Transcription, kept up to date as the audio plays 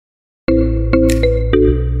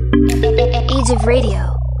Alternative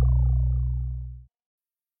Radio.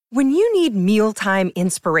 When you need mealtime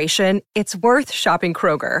inspiration, it's worth shopping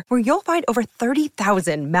Kroger, where you'll find over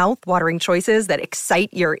 30,000 mouth-watering choices that excite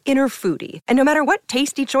your inner foodie. And no matter what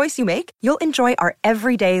tasty choice you make, you'll enjoy our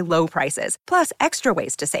everyday low prices, plus extra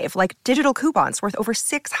ways to save, like digital coupons worth over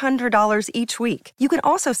 $600 each week. You can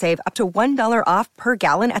also save up to $1 off per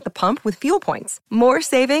gallon at the pump with fuel points. More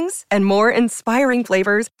savings and more inspiring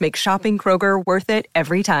flavors make shopping Kroger worth it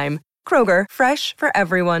every time. Kroger, fresh for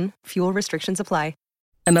everyone. Fuel restrictions apply.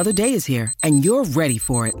 Another day is here, and you're ready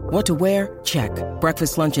for it. What to wear? Check.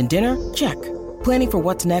 Breakfast, lunch, and dinner? Check. Planning for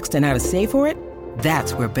what's next and how to save for it?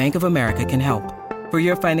 That's where Bank of America can help. For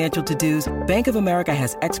your financial to-dos, Bank of America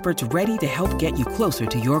has experts ready to help get you closer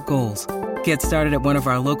to your goals. Get started at one of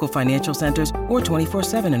our local financial centers or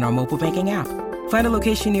 24/7 in our mobile banking app. Find a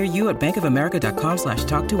location near you at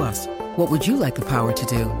bankofamerica.com/talktous. What would you like the power to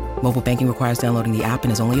do? Mobile banking requires downloading the app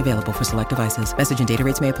and is only available for select devices. Message and data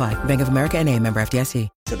rates may apply. Bank of America N.A., member FDIC.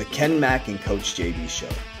 To the Ken Mack and Coach JB Show.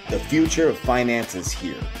 The future of finance is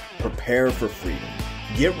here. Prepare for freedom.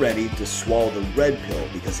 Get ready to swallow the red pill,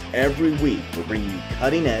 because every week we're bringing you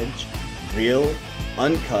cutting edge, real,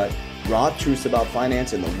 uncut, raw truths about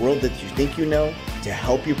finance and the world that you think you know, to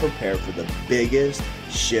help you prepare for the biggest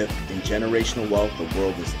shift in generational wealth the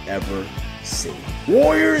world has ever seen.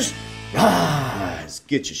 Warriors, rise!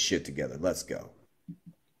 Get your shit together. Let's go.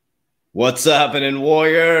 What's happening,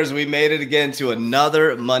 Warriors? We made it again to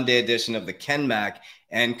another Monday edition of the Ken Mack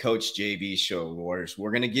and Coach JB Show, Warriors.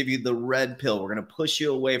 We're going to give you the red pill. We're going to push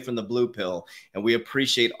you away from the blue pill. And we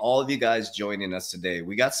appreciate all of you guys joining us today.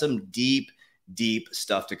 We got some deep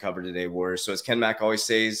stuff to cover today, Warriors. So as Ken Mack always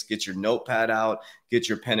says, get your notepad out, get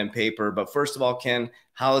your pen and paper. But first of all, Ken,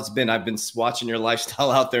 how it's been? I've been watching your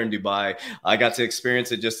lifestyle out there in Dubai. I got to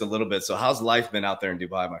experience it just a little bit. So how's life been out there in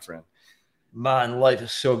Dubai, my friend? Man, life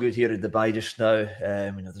is so good here in Dubai just now.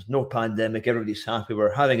 There's no pandemic. Everybody's happy.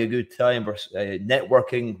 We're having a good time. We're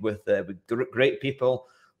networking with great people.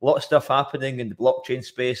 A lot of stuff happening in the blockchain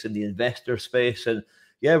space and the investor space. And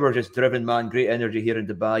yeah, we're just driven, man. Great energy here in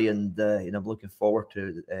Dubai. And I'm looking forward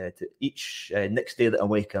to each next day that I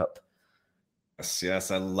wake up. Yes,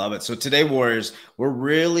 I love it. So today, Warriors, we're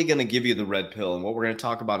really going to give you the red pill. And what we're going to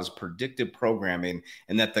talk about is predictive programming,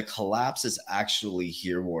 and that the collapse is actually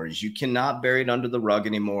here, Warriors. You cannot bury it under the rug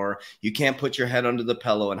anymore. You can't put your head under the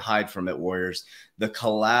pillow and hide from it, Warriors. The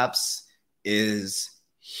collapse is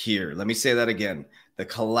here. Let me say that again. The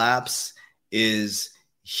collapse is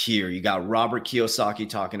here. You got Robert Kiyosaki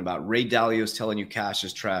talking about, Ray Dalio is telling you cash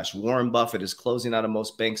is trash. Warren Buffett is closing out of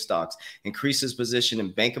most bank stocks, increases position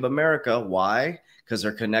in Bank of America. Why? Because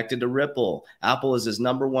they're connected to Ripple. Apple is his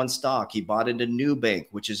number one stock. He bought into Nubank,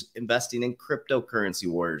 which is investing in cryptocurrency,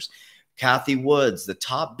 Warriors. Kathy Woods, the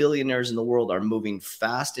top billionaires in the world are moving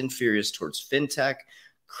fast and furious towards fintech,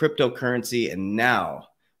 cryptocurrency, and now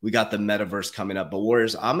we got the metaverse coming up. But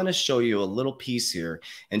Warriors, I'm going to show you a little piece here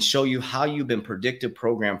and show you how you've been predictive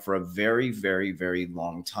programmed for a very, very, very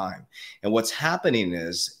long time. And what's happening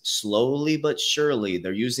is, slowly but surely,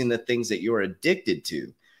 they're using the things that you're addicted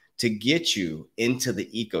to get you into the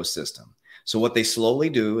ecosystem. So what they slowly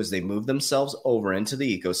do is they move themselves over into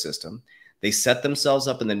the ecosystem. They set themselves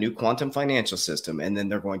up in the new quantum financial system, and then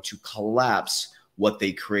they're going to collapse what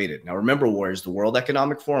they created. Now, remember, Warriors, the World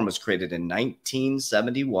Economic Forum was created in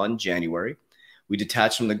 1971, January. We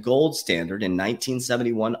detached from the gold standard in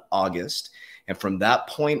 1971, August. And from that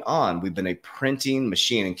point on, we've been a printing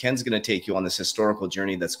machine. And Ken's going to take you on this historical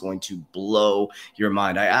journey that's going to blow your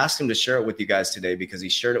mind. I asked him to share it with you guys today because he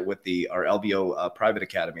shared it with our LBO Private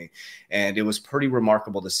Academy. And it was pretty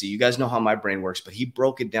remarkable to see. You guys know how my brain works, but he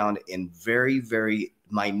broke it down in very, very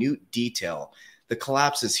minute detail. The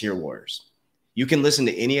collapse is here, Warriors. You can listen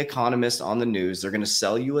to any economist on the news. They're going to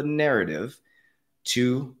sell you a narrative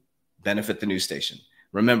to benefit the news station.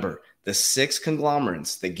 Remember, the 6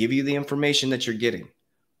 conglomerates that give you the information that you're getting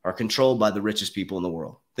are controlled by the richest people in the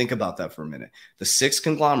world. Think about that for a minute. The 6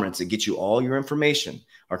 conglomerates that get you all your information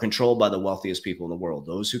are controlled by the wealthiest people in the world.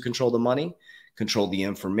 Those who control the money, control the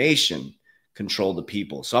information, control the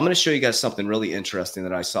people. So I'm going to show you guys something really interesting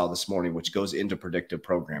that I saw this morning, which goes into predictive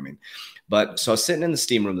programming. So I was sitting in the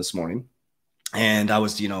steam room this morning, and I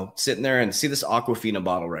was, sitting there and see this Aquafina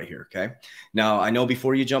bottle right here. Okay. Now I know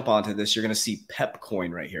before you jump onto this, you're going to see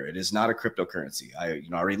Pepcoin right here. It is not a cryptocurrency. I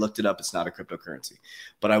already looked it up. It's not a cryptocurrency,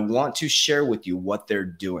 but I want to share with you what they're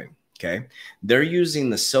doing. Okay. They're using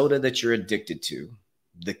the soda that you're addicted to,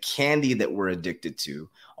 the candy that we're addicted to,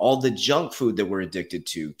 all the junk food that we're addicted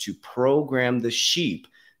to program the sheep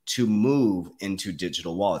to move into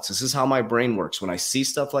digital wallets. This is how my brain works. When I see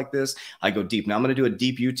stuff like this, I go deep. Now I'm going to do a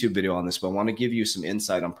deep YouTube video on this, but I want to give you some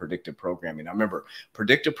insight on predictive programming. Now remember,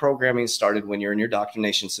 predictive programming started when you're in your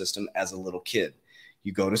indoctrination system as a little kid.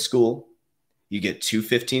 You go to school, you get 2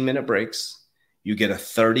 15-minute breaks, you get a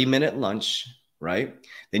 30-minute lunch, right?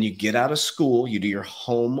 Then you get out of school, you do your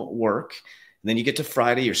homework. And then you get to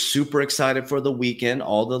Friday, you're super excited for the weekend.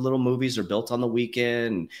 All the little movies are built on the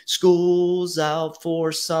weekend. School's out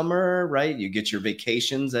for summer, right? You get your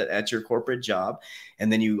vacations at your corporate job.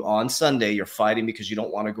 And then you, on Sunday, you're fighting because you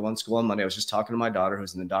don't want to go on school on Monday. I was just talking to my daughter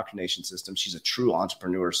who's in the indoctrination system. She's a true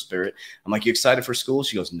entrepreneur spirit. I'm like, you excited for school?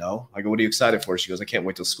 She goes, no. I go, what are you excited for? She goes, I can't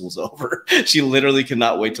wait till school's over. She literally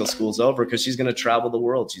cannot wait till school's over because she's going to travel the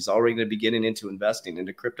world. She's already going to be getting into investing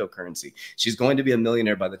into cryptocurrency. She's going to be a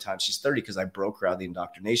millionaire by the time she's 30 because I broke her out of the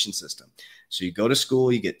indoctrination system. So you go to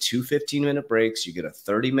school, you get 2 15-minute breaks, you get a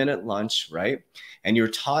 30-minute lunch, right? And you're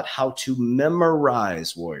taught how to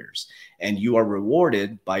memorize, warriors. And you are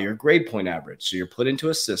rewarded by your grade point average. So you're put into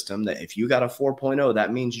a system that if you got a 4.0,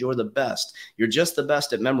 that means you're the best. You're just the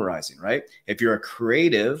best at memorizing, right? If you're a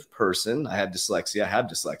creative person, I have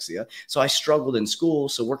dyslexia. So I struggled in school.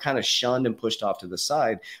 So we're kind of shunned and pushed off to the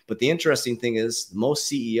side. But the interesting thing is most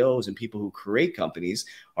CEOs and people who create companies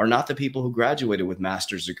are not the people who graduated with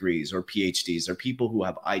master's degrees or PhDs. They're people who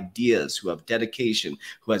have ideas, who have dedication,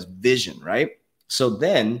 who has vision, right? So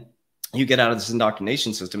then you get out of this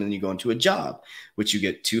indoctrination system and then you go into a job, which you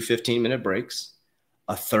get 2 15-minute breaks,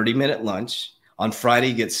 a 30-minute lunch. On Friday,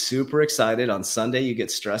 you get super excited. On Sunday, you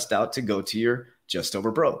get stressed out to go to your just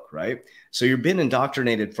over broke, right? So you've been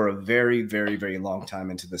indoctrinated for a very, very, very long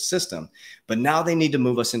time into the system. But now they need to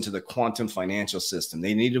move us into the quantum financial system.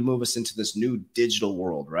 They need to move us into this new digital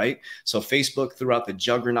world, right? So Facebook threw out the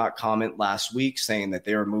juggernaut comment last week saying that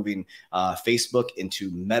they are moving Facebook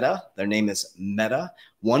into Meta. Their name is Meta.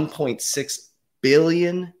 1.6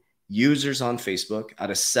 billion users on Facebook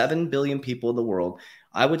out of 7 billion people in the world.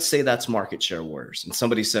 I would say that's market share, warriors. And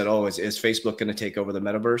somebody said, oh, is Facebook going to take over the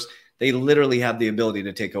metaverse? They literally have the ability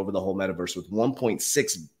to take over the whole metaverse with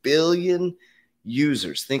 1.6 billion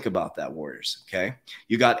users. Think about that, warriors. Okay.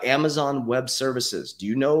 You got Amazon Web Services. Do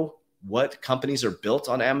you know what companies are built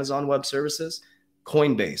on Amazon Web Services?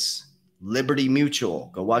 Coinbase, Liberty Mutual.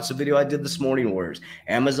 Go watch the video I did this morning, warriors.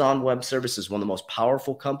 Amazon Web Services, one of the most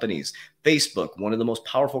powerful companies. Facebook, one of the most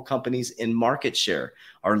powerful companies in market share,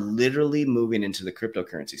 are literally moving into the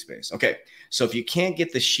cryptocurrency space. Okay, so if you can't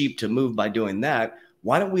get the sheep to move by doing that,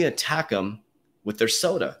 why don't we attack them with their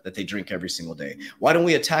soda that they drink every single day? Why don't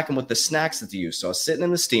we attack them with the snacks that they use? So I was sitting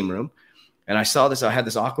in the steam room and I saw this. I had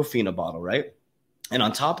this Aquafina bottle, right? And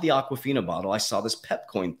on top of the Aquafina bottle, I saw this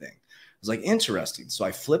Pepcoin thing. I was like, interesting. So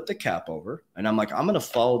I flipped the cap over and I'm like, I'm going to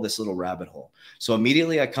follow this little rabbit hole. So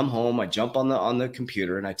immediately I come home, I jump on the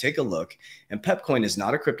computer and I take a look, and Pepcoin is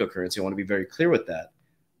not a cryptocurrency. I want to be very clear with that,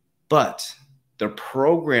 but they're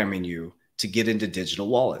programming you to get into digital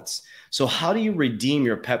wallets. So how do you redeem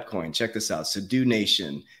your Pepcoin? Check this out. Sadhu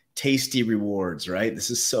Nation, Tasty Rewards, right? This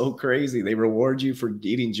is so crazy. They reward you for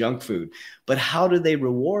eating junk food. But how do they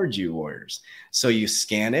reward you, warriors? So you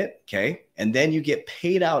scan it, okay? And then you get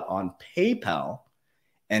paid out on PayPal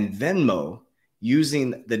and Venmo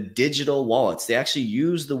using the digital wallets. They actually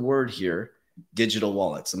use the word here, digital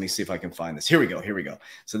wallets. Let me see if I can find this. Here we go.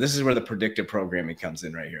 So this is where the predictive programming comes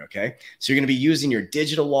in right here, okay? So you're going to be using your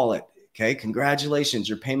digital wallet, okay? Congratulations.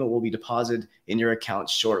 Your payment will be deposited in your account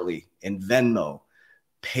shortly in Venmo,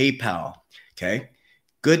 PayPal, okay?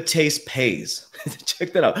 Good Taste Pays.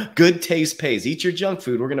 Check that out. Good Taste Pays. Eat your junk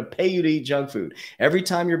food. We're going to pay you to eat junk food. Every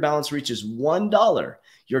time your balance reaches $1,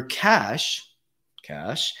 your cash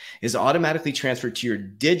is automatically transferred to your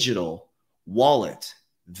digital wallet,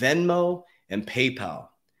 Venmo and PayPal.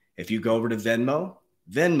 If you go over to Venmo,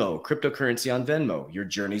 cryptocurrency on Venmo, your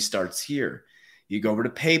journey starts here. You go over to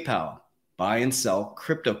PayPal, buy and sell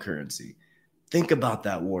cryptocurrency. Think about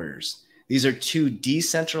that, warriors. These are two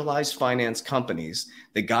decentralized finance companies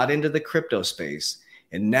that got into the crypto space.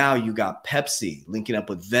 And now you got Pepsi linking up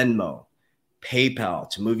with Venmo, PayPal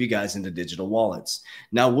to move you guys into digital wallets.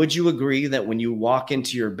 Now, would you agree that when you walk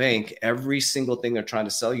into your bank, every single thing they're trying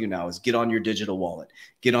to sell you now is get on your digital wallet,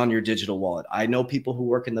 get on your digital wallet. I know people who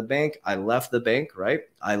work in the bank. I left the bank, right?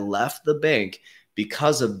 I left the bank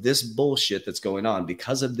because of this bullshit that's going on,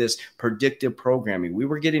 because of this predictive programming. We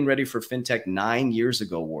were getting ready for fintech 9 years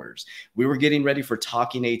ago, warriors. We were getting ready for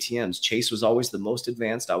talking ATMs. Chase was always the most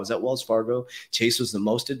advanced. I was at Wells Fargo. Chase was the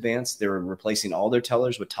most advanced. They were replacing all their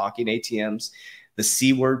tellers with talking ATMs. The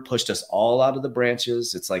C word pushed us all out of the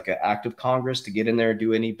branches. It's like an act of Congress to get in there and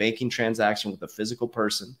do any banking transaction with a physical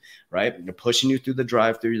person, right? They're pushing you through the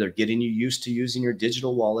drive-through. They're getting you used to using your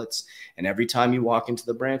digital wallets. And every time you walk into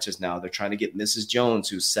the branches now, they're trying to get Mrs. Jones,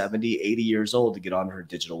 who's 70, 80 years old, to get on her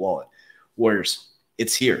digital wallet. Warriors,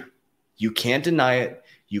 it's here. You can't deny it.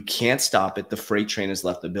 You can't stop it. The freight train has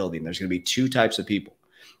left the building. There's going to be two types of people.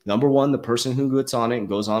 Number one, the person who gets on it and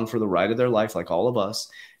goes on for the ride of their life, like all of us.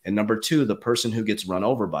 And number two, the person who gets run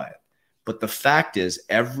over by it. But the fact is,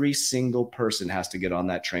 every single person has to get on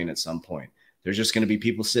that train at some point. There's just going to be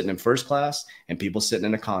people sitting in first class and people sitting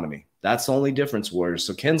in economy. That's the only difference, Warriors.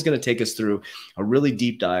 So Ken's going to take us through a really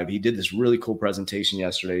deep dive. He did this really cool presentation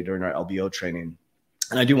yesterday during our LBO training.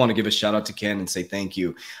 And I do want to give a shout out to Ken and say thank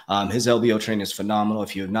you. His LBO training is phenomenal.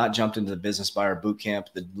 If you have not jumped into the Business Buyer Bootcamp,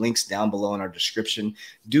 the link's down below in our description.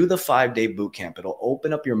 Do the 5-day bootcamp. It'll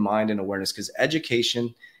open up your mind and awareness, because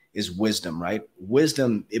education is wisdom, right?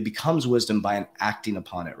 Wisdom, it becomes wisdom by acting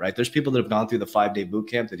upon it, right? There's people that have gone through the 5-day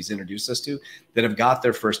bootcamp that he's introduced us to that have got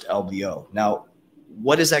their first LBO. Now,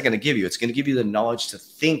 what is that going to give you? It's going to give you the knowledge to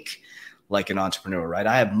think like an entrepreneur, right?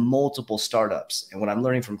 I have multiple startups. And what I'm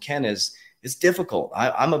learning from Ken is, it's difficult.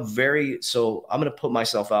 I'm going to put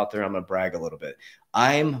myself out there. I'm going to brag a little bit.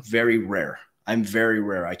 I'm very rare.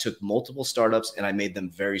 I took multiple startups and I made them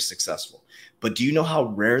very successful. But do you know how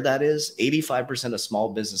rare that is? 85% of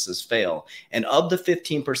small businesses fail. And of the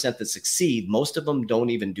 15% that succeed, most of them don't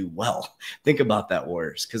even do well. Think about that,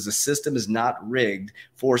 Warriors, because the system is not rigged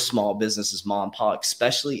for small businesses, mom and pop,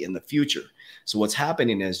 especially in the future. So what's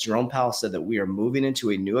happening is Jerome Powell said that we are moving into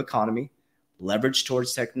a new economy, leverage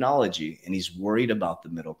towards technology, and he's worried about the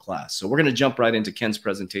middle class. So we're going to jump right into Ken's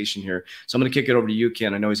presentation here. So I'm going to kick it over to you,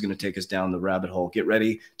 Ken. I know he's going to take us down the rabbit hole. Get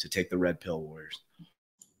ready to take the red pill, Warriors.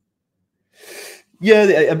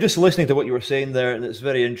 Yeah, I'm just listening to what you were saying there, and it's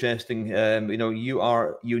very interesting. You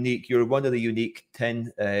are unique. You're one of the unique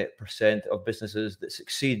 10% of businesses that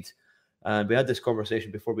succeed. And we had this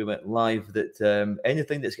conversation before we went live that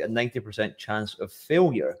anything that's got a 90% chance of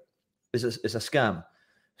failure is a scam.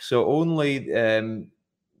 So only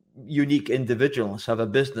unique individuals have a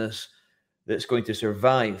business that's going to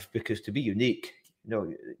survive, because to be unique,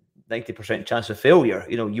 90% chance of failure,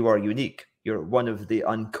 you are unique. You're one of the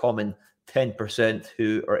uncommon 10%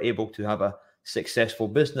 who are able to have a successful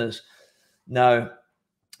business. Now,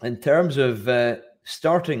 in terms of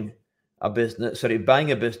buying a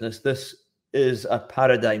business, this is a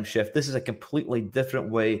paradigm shift. This is a completely different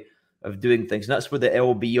way of doing things. And that's where the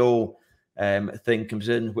LBO thing comes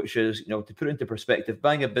in, which is, to put it into perspective,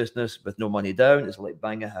 buying a business with no money down is like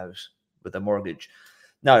buying a house with a mortgage.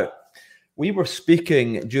 Now, we were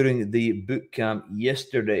speaking during the boot camp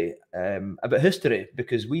yesterday about history,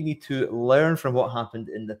 because we need to learn from what happened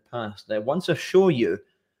in the past. Now, once I show you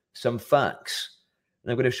some facts,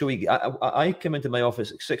 and I'm going to show you, I came into my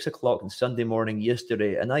office at 6 o'clock on Sunday morning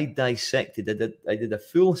yesterday, and I dissected, I did a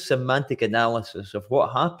full semantic analysis of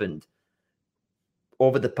what happened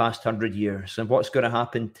over the past 100 years and what's going to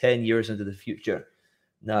happen 10 years into the future.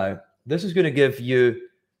 Now, this is going to give you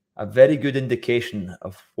a very good indication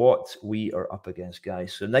of what we are up against,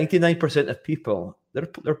 guys. So 99% of people,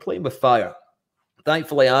 they're playing with fire.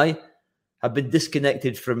 Thankfully, I have been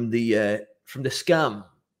disconnected from the scam.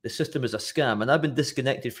 The system is a scam, and I've been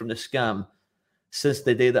disconnected from the scam since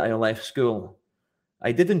the day that I left school.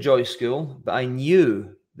 I did enjoy school, but I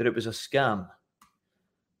knew that it was a scam.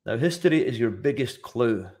 Now, history is your biggest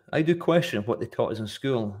clue. I do question what they taught us in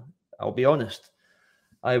school. I'll be honest.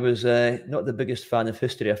 I was not the biggest fan of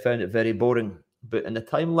history. I found it very boring. But in a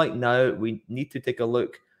time like now, we need to take a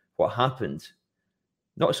look what happened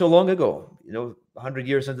not so long ago. 100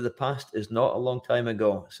 years into the past is not a long time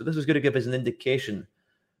ago. So this is going to give us an indication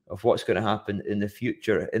of what's going to happen in the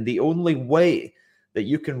future. And the only way that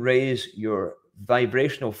you can raise your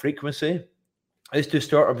vibrational frequency is to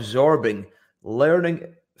start absorbing,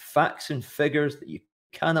 learning facts and figures that you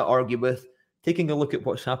cannot argue with, taking a look at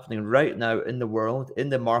what's happening right now in the world, in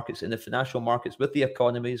the markets, in the financial markets, with the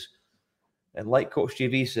economies. And like Coach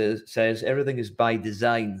JV says, everything is by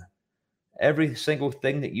design. Every single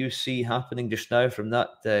thing that you see happening just now, from that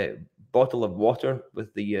bottle of water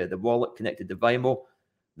with the wallet connected to Vimo,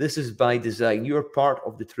 this is by design. You are part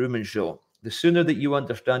of the Truman Show. The sooner that you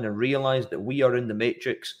understand and realize that we are in the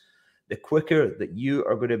matrix, the quicker that you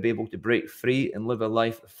are going to be able to break free and live a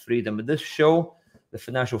life of freedom. And this show, the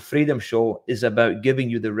Financial Freedom Show, is about giving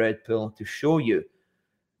you the red pill to show you.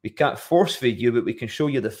 We can't force feed you, but we can show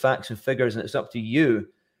you the facts and figures, and it's up to you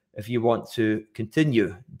if you want to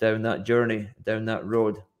continue down that journey, down that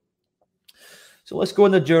road. So let's go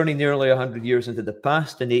on a journey nearly 100 years into the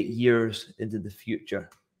past and 8 years into the future.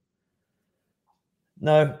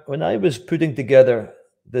 Now, when I was putting together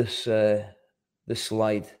this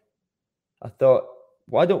slide, I thought,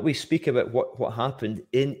 why don't we speak about what happened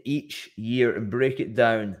in each year and break it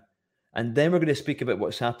down? And then we're going to speak about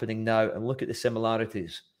what's happening now and look at the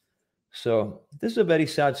similarities. So this is a very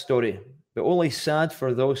sad story, but only sad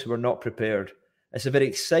for those who are not prepared. It's a very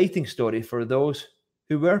exciting story for those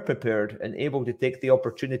who were prepared and able to take the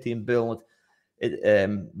opportunity and build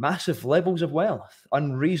massive levels of wealth,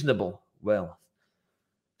 unreasonable wealth.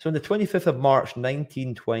 So on the 25th of March,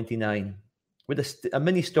 1929, with a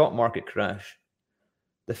mini stock market crash,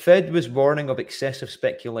 the Fed was warning of excessive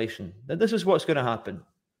speculation. Now, this is what's going to happen.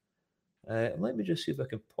 Let me just see if I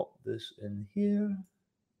can pop this in here.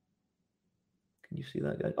 Can you see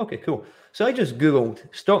that, guys? Okay, cool. So I just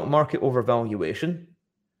Googled stock market overvaluation,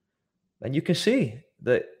 and you can see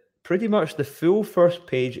that pretty much the full first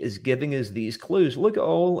page is giving us these clues. Look at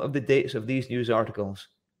all of the dates of these news articles,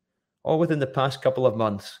 all within the past couple of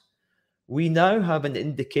months. We now have an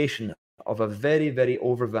indication of a very, very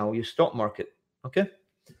overvalued stock market, okay?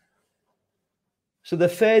 So the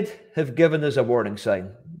Fed have given us a warning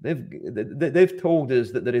sign. They've told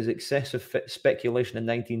us that there is excessive speculation in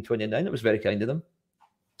 1929. It was very kind of them.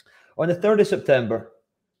 On the 3rd of September,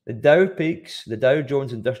 the Dow peaks, the Dow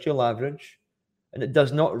Jones Industrial Average, and it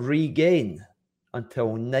does not regain until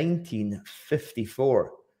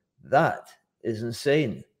 1954. That is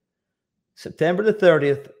insane. September the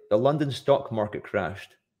 30th, the London stock market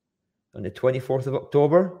crashed. On the 24th of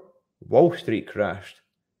October, Wall Street crashed.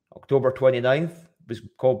 October 29th was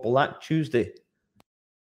called Black Tuesday.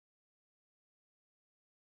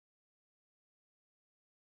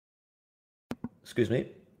 Excuse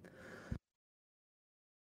me.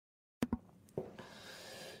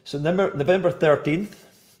 So November 13th,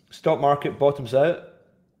 stock market bottoms out,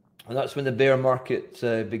 and that's when the bear market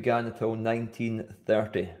began until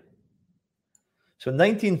 1930. So in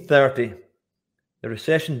 1930, the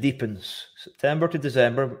recession deepens. September to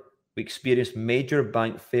December, we experienced major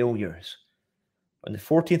bank failures. On the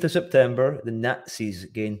 14th of September, the Nazis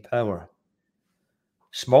gained power.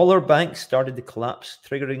 Smaller banks started to collapse,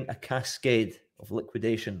 triggering a cascade of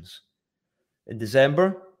liquidations. In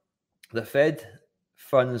December, the Fed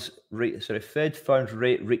funds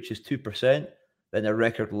rate reaches 2%, then a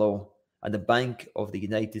record low, and the Bank of the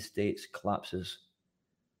United States collapses.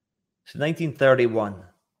 So 1931,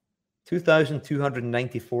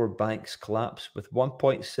 2,294 banks collapse with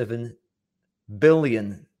 1.7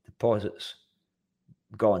 billion deposits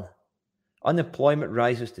gone. Unemployment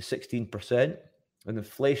rises to 16%, and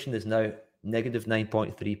inflation is now negative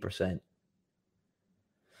 9.3%.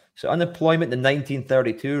 So unemployment in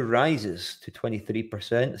 1932 rises to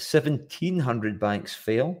 23%. 1,700 banks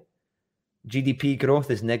fail. GDP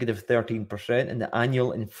growth is negative 13%, and the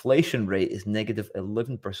annual inflation rate is negative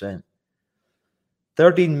 11%.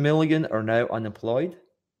 13 million are now unemployed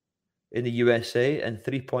in the USA, and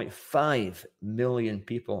 3.5 million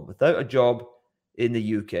people without a job in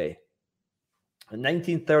the UK. In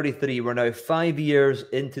 1933, we're now 5 years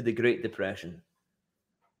into the Great Depression.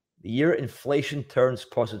 The year inflation turns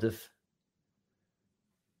positive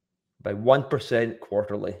by 1%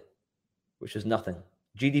 quarterly, which is nothing.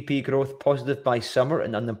 GDP growth positive by summer,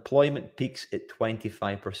 and unemployment peaks at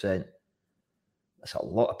 25%. That's a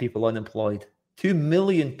lot of people unemployed. 2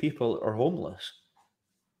 million people are homeless.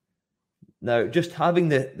 Now, just having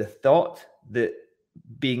the thought that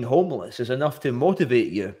being homeless is enough to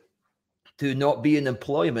motivate you to not be in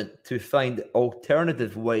employment, to find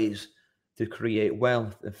alternative ways to create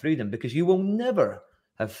wealth and freedom, because you will never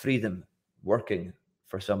have freedom working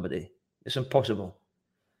for somebody. It's impossible.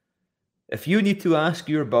 If you need to ask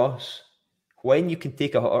your boss when you can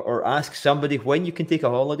take or ask somebody when you can take a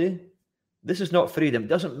holiday, this is not freedom. It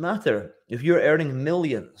doesn't matter if you're earning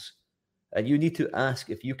millions and you need to ask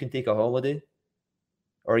if you can take a holiday,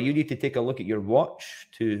 or you need to take a look at your watch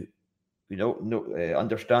to,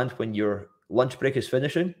 understand when your lunch break is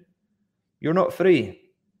finishing. You're not free.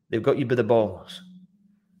 They've got you by the balls.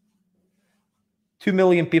 2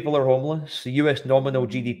 million people are homeless. The US nominal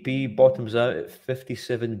GDP bottoms out at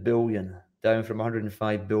 57 billion, down from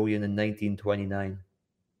 105 billion in 1929.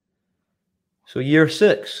 So year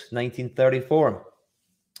 6, 1934.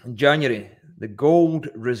 In January, the Gold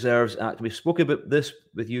Reserves Act. We've spoken about this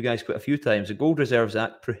with you guys quite a few times. The Gold Reserves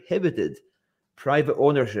Act prohibited private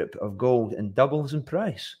ownership of gold and doubles in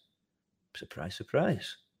price. Surprise,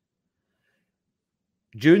 surprise.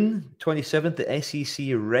 June 27th, the SEC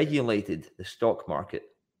regulated the stock market.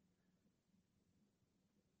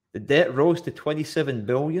 The debt rose to 27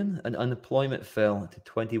 billion and unemployment fell to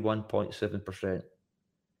 21.7%.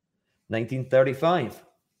 1935,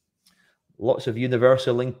 lots of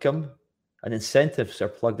universal income and incentives are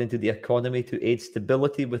plugged into the economy to aid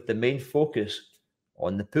stability with the main focus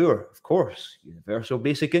on the poor. Of course, universal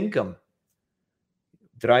basic income.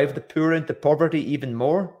 Drive the poor into poverty even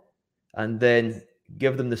more, and then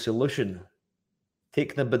give them the solution.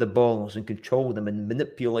 Take them by the balls and control them and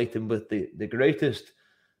manipulate them with the greatest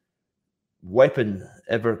weapon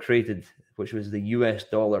ever created, which was the US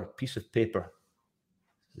dollar, piece of paper.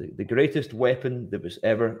 The greatest weapon that was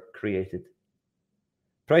ever created.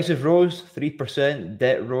 Prices rose 3%,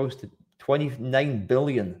 debt rose to 29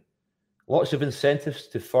 billion. Lots of incentives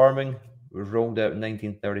to farming were rolled out in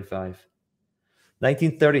 1935.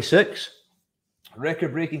 1936,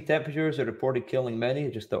 record-breaking temperatures are reported killing many. I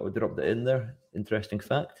just thought I'd drop that in there. Interesting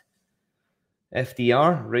fact.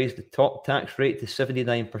 FDR raised the top tax rate to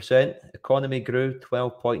 79%. Economy grew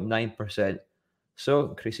 12.9%. So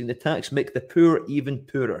increasing the tax make the poor even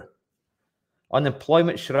poorer.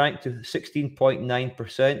 Unemployment shrank to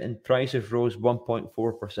 16.9% and prices rose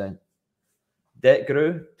 1.4%. Debt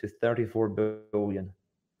grew to 34 billion.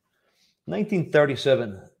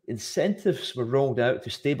 1937, incentives were rolled out to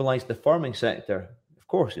stabilize the farming sector. Of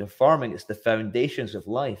course, farming is the foundations of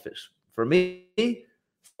life. It's, for me,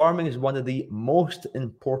 farming is one of the most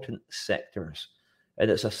important sectors. And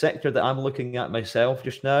it's a sector that I'm looking at myself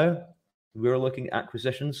just now. We're looking at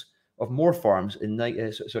acquisitions of more farms in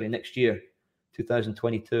next year,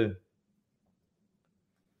 2022.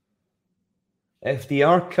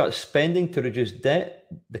 FDR cut spending to reduce debt.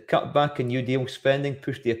 The cutback in New Deal spending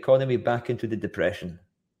pushed the economy back into the Depression,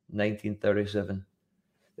 1937.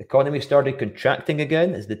 The economy started contracting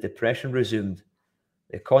again as the Depression resumed.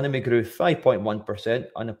 The economy grew 5.1%,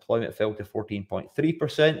 unemployment fell to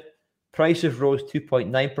 14.3%, prices rose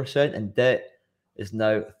 2.9%, and debt is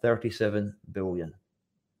now 37 billion.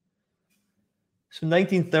 So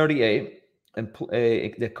 1938,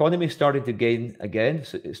 the economy started to gain again,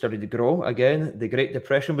 so it started to grow again. The Great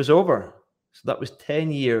Depression was over. So that was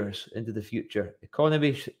 10 years into the future.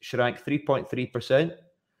 Economy shrank 3.3%,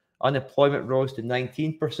 unemployment rose to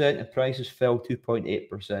 19%, and prices fell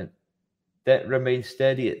 2.8%. Debt remained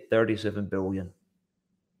steady at 37 billion.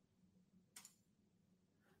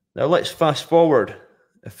 Now let's fast forward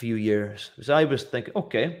a few years. As I was thinking,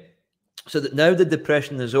 okay, so that now the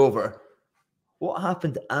Depression is over, what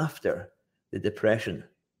happened after the Depression?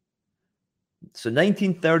 So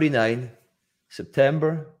 1939,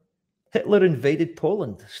 September, Hitler invaded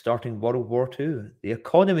Poland, starting World War II. The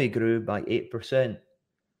economy grew by 8%.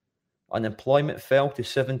 Unemployment fell to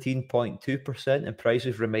 17.2% and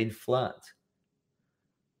prices remained flat.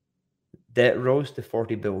 Debt rose to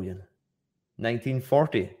 40 billion.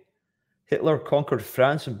 1940, Hitler conquered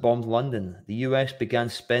France and bombed London. The US began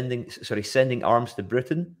sending arms to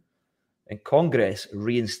Britain, and Congress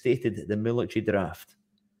reinstated the military draft.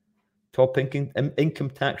 Top income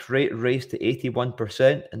tax rate raised to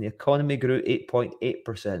 81%, and the economy grew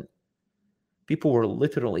 8.8%. People were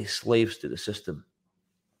literally slaves to the system,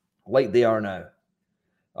 like they are now.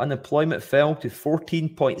 Unemployment fell to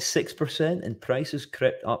 14.6%, and prices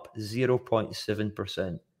crept up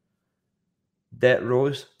 0.7%. Debt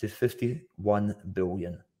rose to 51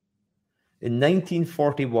 billion. In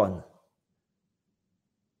 1941,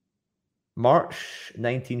 March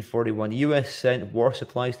 1941, US sent war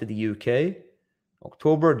supplies to the UK.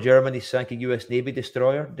 October, Germany sank a US Navy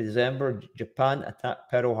destroyer. December, Japan attacked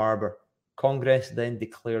Pearl Harbor. Congress then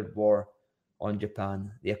declared war on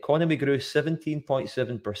Japan. The economy grew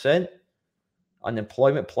 17.7%.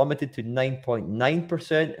 Unemployment plummeted to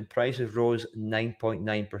 9.9%, and prices rose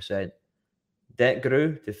 9.9%. Debt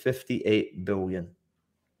grew to 58 billion.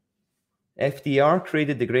 FDR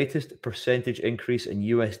created the greatest percentage increase in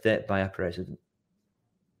US debt by a president.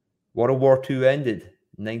 World War II ended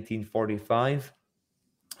in 1945,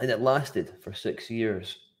 and it lasted for 6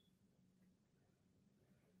 years.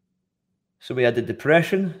 So we had the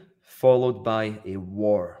Depression, followed by a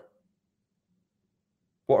war.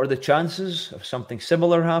 What are the chances of something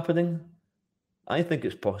similar happening? I think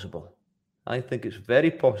it's possible. I think it's very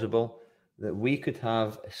possible that we could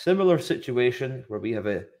have a similar situation where we have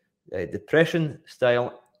a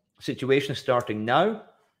Depression-style situation starting now.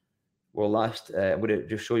 I'm going to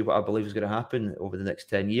just show you what I believe is going to happen over the next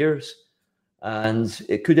 10 years. And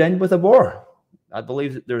it could end with a war. I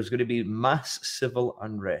believe that there's going to be mass civil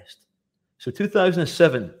unrest. So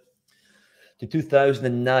 2007 to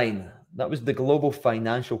 2009, that was the global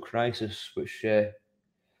financial crisis, which they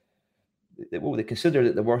considered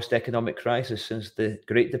it the worst economic crisis since the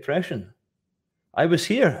Great Depression. I was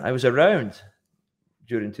here. I was around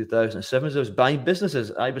during 2007. As I was buying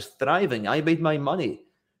businesses. I was thriving. I made my money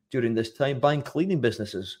during this time buying cleaning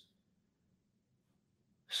businesses.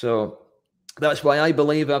 So That's why I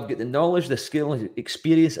believe I've got the knowledge, the skill,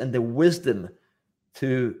 experience, and the wisdom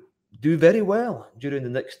to do very well during the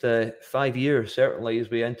next 5 years, certainly as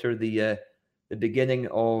we enter the beginning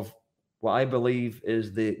of what I believe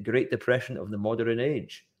is the Great Depression of the modern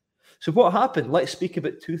age. So what happened? Let's speak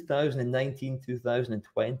about 2019,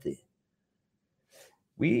 2020.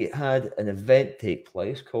 We had an event take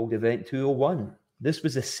place called Event 201. This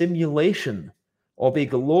was a simulation of a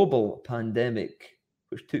global pandemic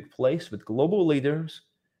which took place with global leaders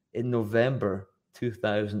in November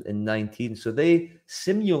 2019. So they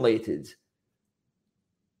simulated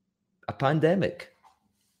a pandemic.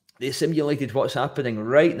 They simulated what's happening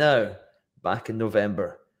right now back in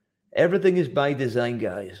November. Everything is by design,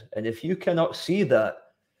 guys. And if you cannot see that,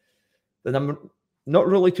 then I'm not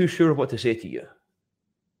really too sure what to say to you.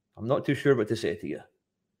 I'm not too sure what to say to you.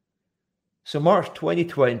 So March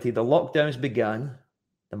 2020, the lockdowns began.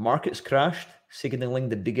 The markets crashed, signaling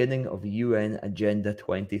the beginning of the UN Agenda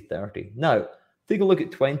 2030. Now, take a look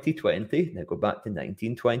at 2020. Now go back to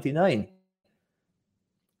 1929.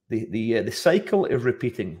 The cycle is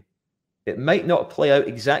repeating. It might not play out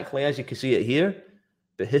exactly as you can see it here,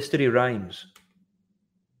 but history rhymes.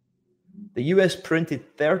 The US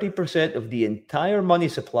printed 30% of the entire money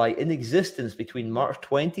supply in existence between March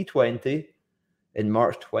 2020 and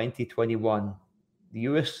March 2021. The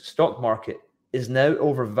US stock market is now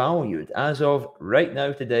overvalued as of right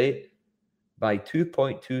now today by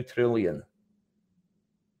 2.2 trillion.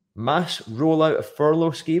 Mass rollout of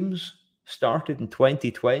furlough schemes started in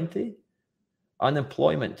 2020.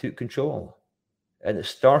 Unemployment took control, and it's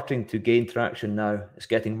starting to gain traction now. It's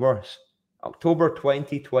getting worse. October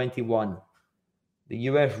 2021, the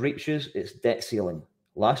US reaches its debt ceiling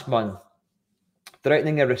last month,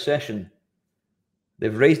 threatening a recession.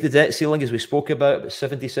 They've raised the debt ceiling, as we spoke about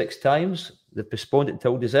 76 times. They've postponed it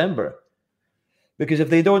until December. Because if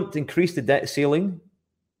they don't increase the debt ceiling,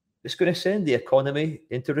 it's going to send the economy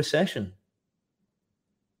into recession.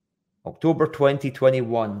 October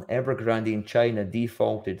 2021, Evergrande in China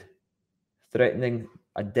defaulted, threatening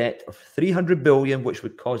a debt of 300 billion, which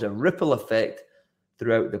would cause a ripple effect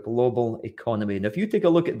throughout the global economy. And if you take a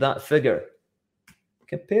look at that figure,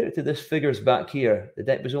 compare it to this figures back here, the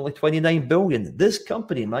debt was only 29 billion. This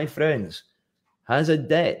company, my friends, has a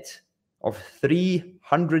debt of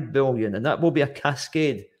 300 billion, and that will be a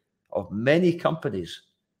cascade of many companies.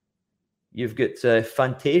 You've got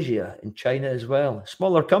Fantasia in China as well.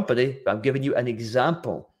 Smaller company, but I'm giving you an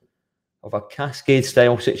example of a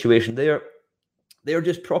cascade-style situation. They're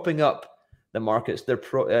just propping up the markets. They're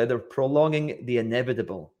prolonging the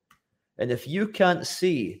inevitable. And if you can't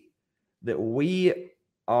see that we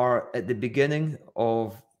are at the beginning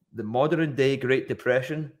of the modern-day Great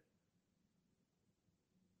Depression,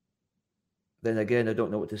 then again, I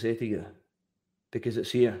don't know what to say to you, because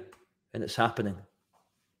it's here and it's happening.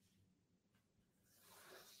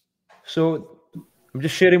 So I'm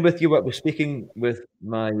just sharing with you what I was speaking with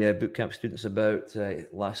my bootcamp students about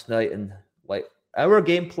last night. And like our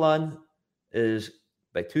game plan is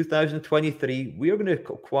by 2023, we are going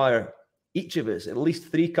to acquire, each of us, at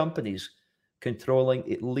least 3 companies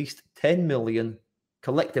controlling at least 10 million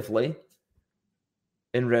collectively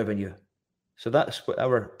in revenue. So that's what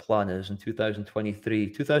our plan is in 2023.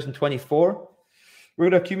 2024, we're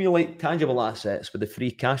going to accumulate tangible assets with the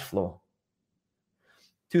free cash flow.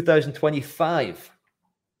 2025,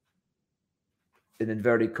 in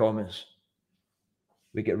inverted commas,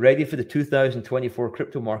 we get ready for the 2024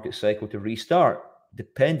 crypto market cycle to restart,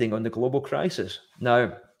 depending on the global crisis.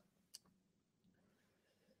 Now,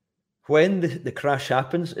 when the crash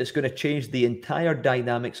happens, it's going to change the entire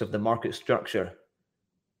dynamics of the market structure.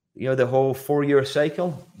 You know, the whole 4-year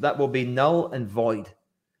cycle, that will be null and void.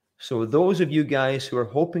 So those of you guys who are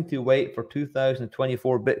hoping to wait for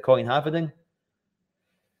 2024 Bitcoin happening,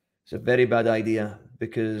 it's a very bad idea,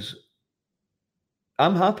 because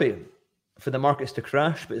I'm happy for the markets to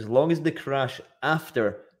crash, but as long as they crash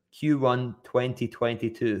after Q1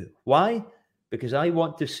 2022. Why? Because I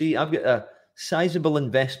want to see, I've got a sizable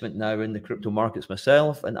investment now in the crypto markets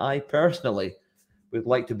myself, and I personally would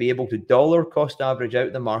like to be able to dollar cost average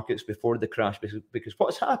out the markets before the crash, because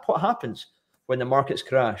what happens when the markets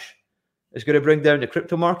crash? It's going to bring down the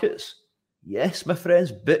crypto markets. Yes, my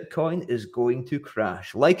friends, Bitcoin is going to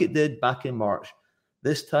crash like it did back in March.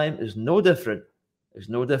 This time is no different. It's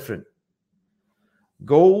no different.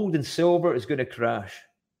 Gold and silver is going to crash.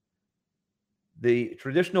 The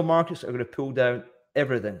traditional markets are going to pull down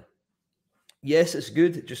everything. Yes, it's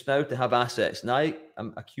good just now to have assets. And I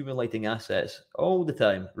am accumulating assets all the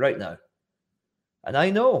time right now. And I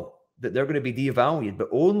know that they're going to be devalued, but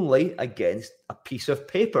only against a piece of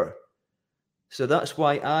paper. So that's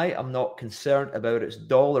why I am not concerned about its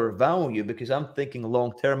dollar value, because I'm thinking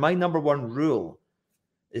long term. My number one rule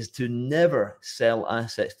is to never sell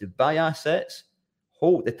assets, to buy assets,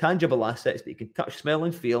 hold the tangible assets that you can touch, smell,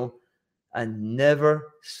 and feel, and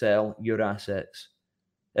never sell your assets.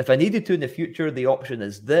 If I needed to in the future, the option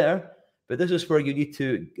is there, but this is where you need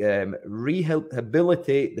to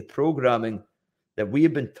rehabilitate the programming that we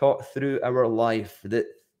have been taught through our life, that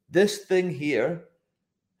this thing here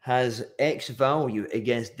has X value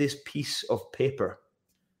against this piece of paper.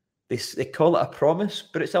 They call it a promise,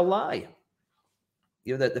 but it's a lie.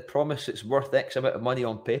 You know, that the promise it's worth X amount of money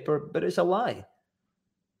on paper, but it's a lie.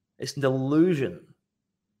 It's an illusion.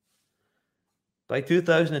 By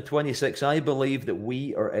 2026, I believe that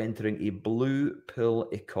we are entering a blue pill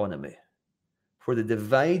economy, where the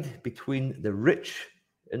divide between the rich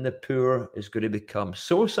and the poor is going to become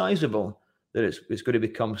so sizable that it's going to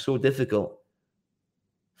become so difficult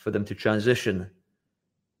for them to transition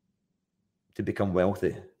to become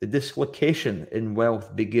wealthy. The dislocation in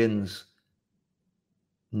wealth begins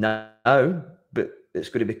now, but it's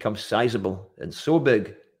going to become sizable and so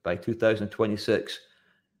big by 2026.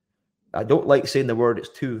 I don't like saying the word it's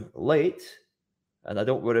too late, and I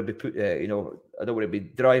don't want to be I don't want to be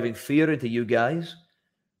driving fear into you guys.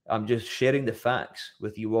 I'm just sharing the facts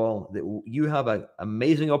with you all, that you have an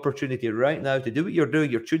amazing opportunity right now to do what you're doing.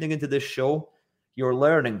 You're tuning into this show. You're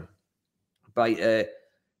learning by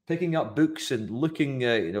picking up books and looking,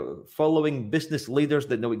 following business leaders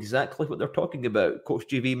that know exactly what they're talking about. Coach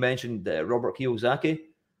GV mentioned Robert Kiyosaki.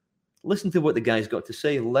 Listen to what the guy's got to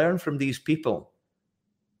say. Learn from these people.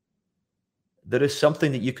 There is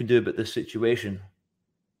something that you can do about this situation,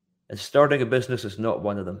 and starting a business is not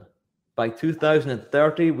one of them. By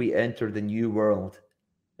 2030, we enter the new world.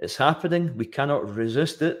 It's happening. We cannot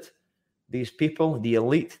resist it. These people, the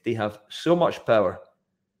elite, they have so much power.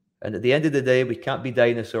 And at the end of the day, we can't be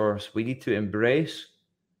dinosaurs. We need to embrace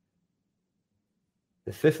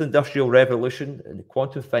the fifth industrial revolution and the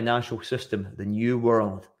quantum financial system, the new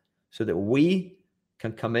world, so that we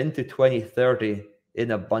can come into 2030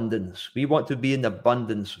 in abundance. We want to be in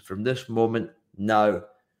abundance from this moment now.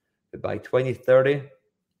 But by 2030,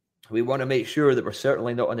 we want to make sure that we're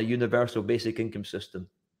certainly not on a universal basic income system.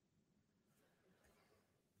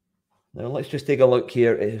 Now, let's just take a look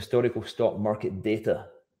here at historical stock market data.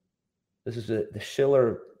 This is the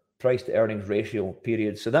Shiller price to earnings ratio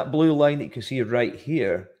period. So that blue line that you can see right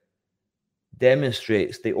here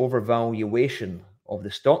demonstrates the overvaluation of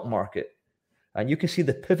the stock market. And you can see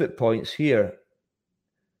the pivot points here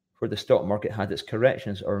where the stock market had its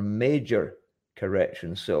corrections, or major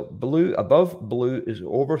corrections. So blue, above blue is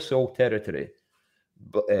oversold territory.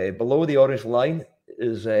 Below the orange line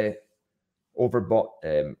is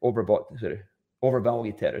overvalued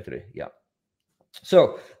territory. Yeah.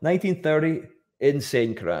 So 1930,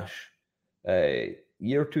 insane crash.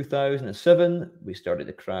 Year 2007, we started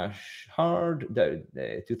to crash hard. Down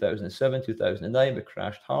 2007, 2009, we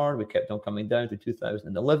crashed hard. We kept on coming down to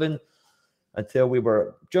 2011 until we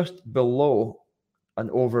were just below an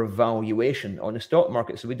overvaluation on the stock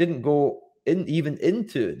market. So we didn't go even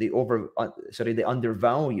into the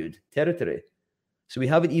undervalued territory. So we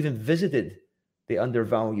haven't even visited the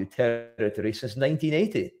undervalued territory since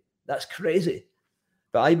 1980. That's crazy.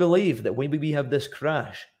 But I believe that when we have this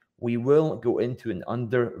crash, we will go into an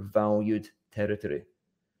undervalued territory.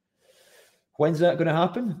 When's that going to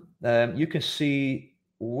happen? You can see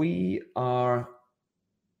we are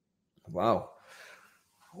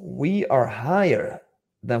higher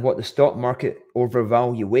than what the stock market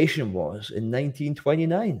overvaluation was in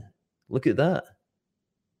 1929. Look at that.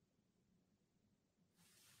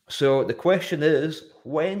 So the question is,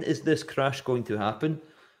 when is this crash going to happen?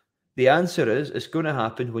 The answer is, it's going to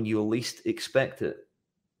happen when you least expect it.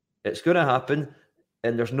 It's going to happen,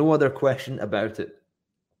 and there's no other question about it.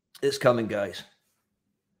 It's coming, guys.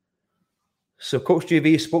 So Coach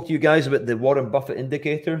JV spoke to you guys about the Warren Buffett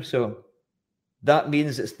indicator. So that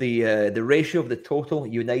means it's the ratio of the total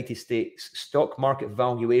United States stock market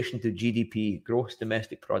valuation to GDP, gross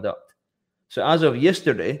domestic product. So as of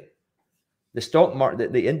yesterday, the stock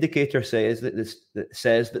market, the indicator says that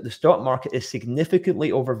the stock market is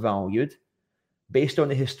significantly overvalued based on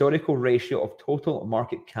the historical ratio of total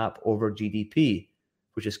market cap over GDP,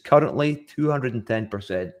 which is currently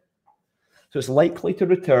 210%. So it's likely to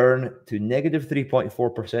return to negative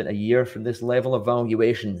 3.4% a year from this level of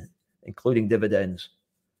valuation, including dividends.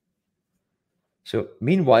 So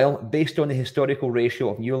meanwhile, based on the historical ratio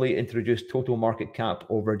of newly introduced total market cap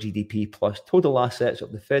over GDP plus total assets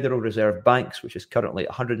of the Federal Reserve banks, which is currently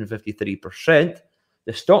 153%,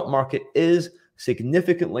 the stock market is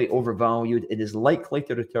significantly overvalued. It is likely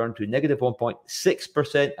to return to negative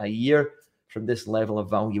 1.6% a year from this level of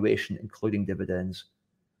valuation, including dividends.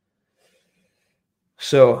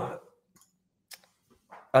 So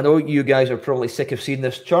I know you guys are probably sick of seeing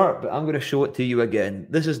this chart, but I'm going to show it to you again.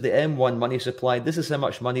 This is the M1 money supply. This is how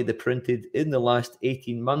much money they printed in the last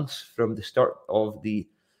 18 months from the start of the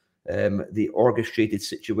orchestrated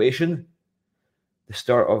situation, the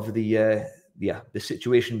start of the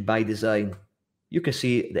situation by design. You can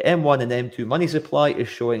see the M1 and M2 money supply is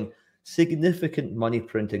showing significant money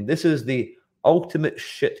printing. This is the ultimate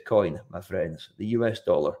shit coin, my friends, the US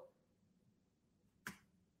dollar.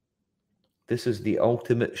 This is the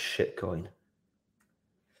ultimate shit coin.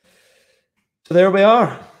 So there we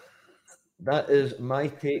are. That is my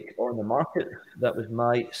take on the market. That was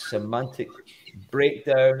my semantic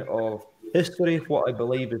breakdown of history, what I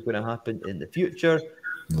believe is going to happen in the future.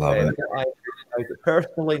 Love it.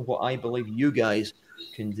 Personally, what I believe you guys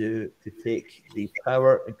can do to take the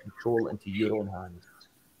power and control into your own hands.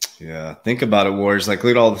 Yeah, think about it, Warriors. Like,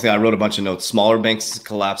 look at all the things. I wrote a bunch of notes. Smaller banks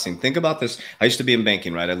collapsing. Think about this. I used to be in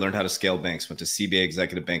banking, right? I learned how to scale banks. Went to CBA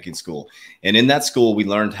Executive Banking School, and in that school,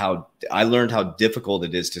 I learned how difficult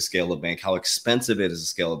it is to scale a bank, how expensive it is to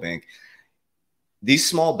scale a bank. These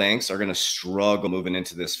small banks are going to struggle moving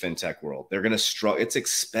into this fintech world. They're going to struggle. It's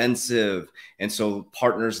expensive. And so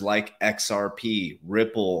partners like XRP,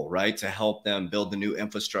 Ripple, right, to help them build the new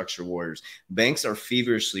infrastructure, Warriors. Banks are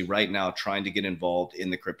feverishly right now trying to get involved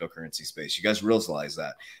in the cryptocurrency space. You guys realize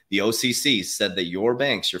that. The OCC said that your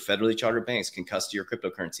banks, your federally chartered banks, can custody your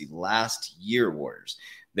cryptocurrency last year, Warriors.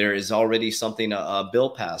 There is already something, a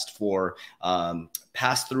bill passed for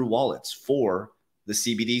pass-through wallets for the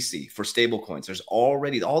CBDC, for stablecoins. There's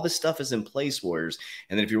already, all this stuff is in place, Warriors.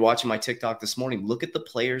 And then if you're watching my TikTok this morning, look at the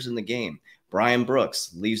players in the game. Brian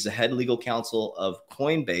Brooks leaves the head legal counsel of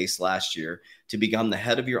Coinbase last year to become the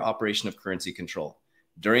head of your operation of currency control.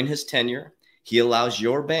 During his tenure, he allows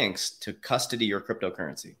your banks to custody your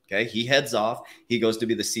cryptocurrency. Okay. He heads off. He goes to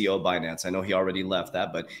be the CEO of Binance. I know he already left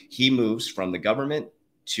that, but he moves from the government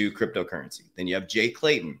to cryptocurrency. Then you have Jay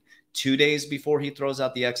Clayton. 2 days before he throws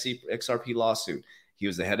out the XRP lawsuit, he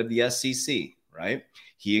was the head of the SEC, right?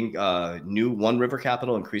 He knew One River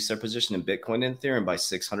Capital increased their position in Bitcoin and Ethereum by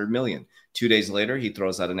 600 million. 2 days later, he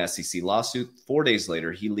throws out an SEC lawsuit. 4 days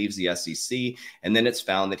later, he leaves the SEC, and then it's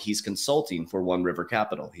found that he's consulting for One River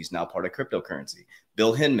Capital. He's now part of cryptocurrency.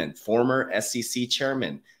 Bill Hinman, former SEC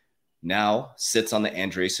chairman, now sits on the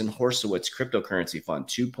Andreessen Horowitz cryptocurrency fund,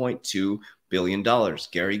 $2.2 billion.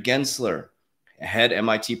 Gary Gensler, a head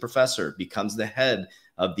MIT professor, becomes the head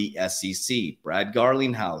of the SEC. Brad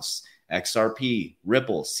Garlinghouse, XRP,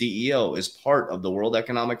 Ripple, CEO, is part of the World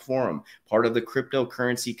Economic Forum. Part of the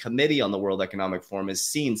cryptocurrency committee on the World Economic Forum is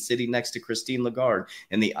seen sitting next to Christine Lagarde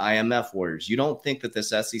and the IMF Warriors. You don't think that this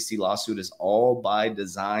SEC lawsuit is all by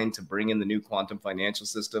design to bring in the new quantum financial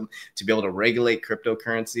system, to be able to regulate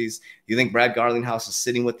cryptocurrencies? You think Brad Garlinghouse is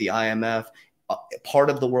sitting with the IMF, part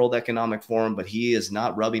of the World Economic Forum, but he is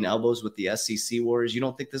not rubbing elbows with the SEC Warriors? You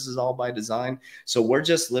don't think this is all by design? So we're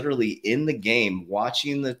just literally in the game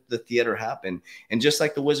watching the theater happen. And just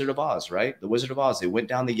like the Wizard of Oz, right? The Wizard of Oz, they went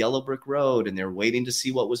down the yellow brick road and they're waiting to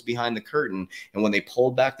see what was behind the curtain. And when they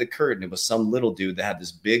pulled back the curtain, it was some little dude that had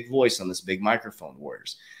this big voice on this big microphone,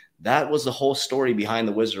 Warriors. That was the whole story behind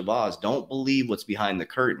the Wizard of Oz. Don't believe what's behind the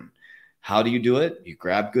curtain. How do you do it? You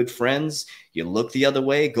grab good friends, you look the other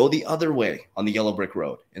way, go the other way on the yellow brick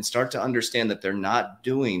road, and start to understand that they're not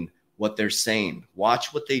doing what they're saying.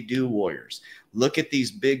 Watch what they do, Warriors. Look at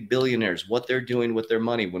these big billionaires, what they're doing with their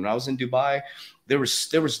money. When I was in Dubai, there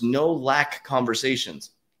was no lack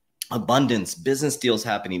conversations. Abundance, business deals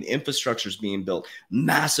happening, infrastructures being built,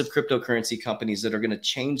 massive cryptocurrency companies that are going to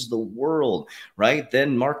change the world, right?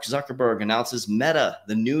 Then Mark Zuckerberg announces Meta,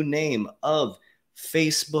 the new name of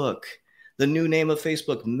Facebook. The new name of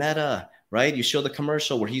Facebook, Meta, right? You show the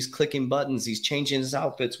commercial where he's clicking buttons, he's changing his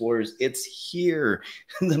outfits, Warriors. It's here.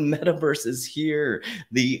 The metaverse is here.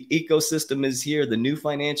 The ecosystem is here. The new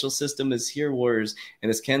financial system is here, Warriors. And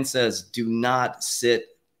as Ken says, do not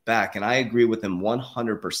sit back. And I agree with him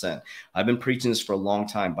 100%. I've been preaching this for a long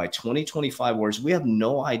time. By 2025, Warriors, we have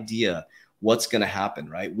no idea what's going to happen,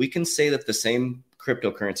 right? We can say that the same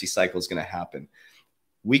cryptocurrency cycle is going to happen.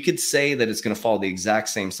 We could say that it's going to follow the exact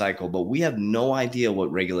same cycle, but we have no idea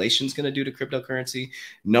what regulation is going to do to cryptocurrency.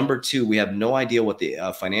 Number two, we have no idea what the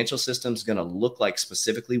financial system is going to look like,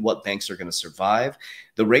 specifically what banks are going to survive.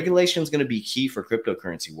 The regulation is going to be key for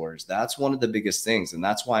cryptocurrency, Warriors. That's one of the biggest things. And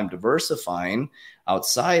that's why I'm diversifying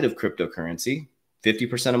outside of cryptocurrency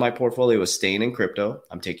 50% of my portfolio is staying in crypto.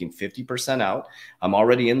 I'm taking 50% out. I'm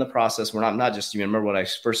already in the process where I'm not just, you remember what I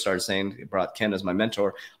first started saying, it brought Ken as my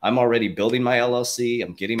mentor. I'm already building my LLC.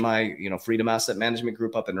 I'm getting my, Freedom Asset Management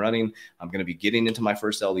Group up and running. I'm going to be getting into my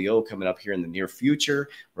first LEO coming up here in the near future,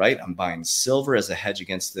 right? I'm buying silver as a hedge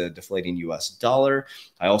against the deflating US dollar.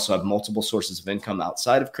 I also have multiple sources of income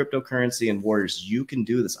outside of cryptocurrency. And Warriors, you can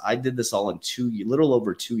do this. I did this all in little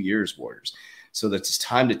over 2 years, Warriors. So that it's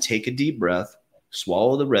time to take a deep breath,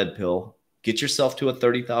 swallow the red pill, get yourself to a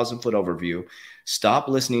 30,000 foot overview. Stop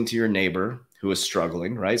listening to your neighbor who is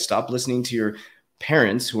struggling, right? Stop listening to your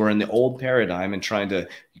parents who are in the old paradigm and trying to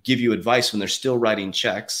give you advice when they're still writing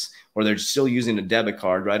checks or they're still using a debit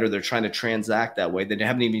card, right? Or they're trying to transact that way. They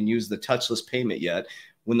haven't even used the touchless payment yet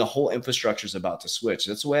when the whole infrastructure is about to switch.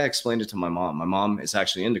 That's the way I explained it to my mom. My mom is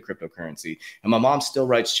actually into cryptocurrency and my mom still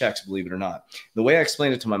writes checks, believe it or not. The way I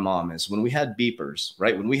explained it to my mom is when we had beepers,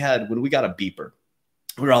 right? When we got a beeper,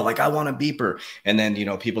 we were all like, I want a beeper. And then,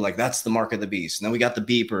 people like, that's the mark of the beast. And then we got the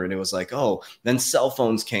beeper and it was like, oh, then cell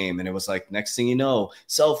phones came. And it was like, next thing you know,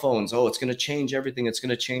 cell phones, oh, it's going to change everything. It's going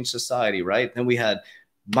to change society, right? Then we had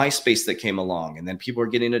MySpace that came along and then people were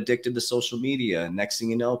getting addicted to social media. And next thing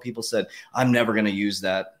you know, people said, I'm never going to use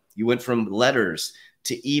that. You went from letters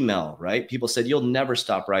to email, right? People said, you'll never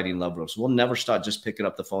stop writing love ropes. We'll never stop just picking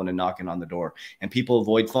up the phone and knocking on the door. And people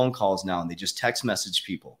avoid phone calls now and they just text message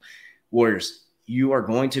people. Warriors, you are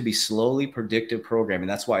going to be slowly predictive programming.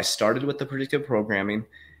 That's why I started with the predictive programming.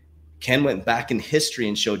 Ken went back in history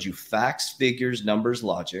and showed you facts, figures, numbers,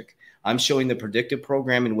 logic. I'm showing the predictive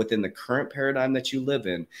programming within the current paradigm that you live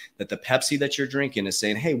in, that the Pepsi that you're drinking is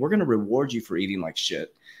saying, hey, we're going to reward you for eating like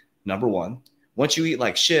shit. Number one, once you eat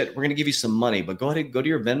like shit, we're going to give you some money, but go ahead and go to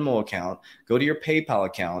your Venmo account, go to your PayPal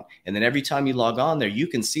account. And then every time you log on there, you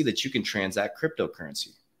can see that you can transact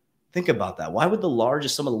cryptocurrency. Think about that. Why would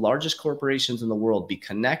some of the largest corporations in the world be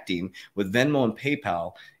connecting with Venmo and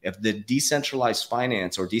PayPal if the decentralized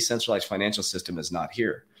finance or decentralized financial system is not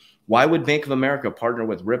here? Why would Bank of America partner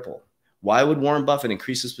with Ripple? Why would Warren Buffett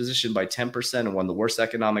increase his position by 10% in one of the worst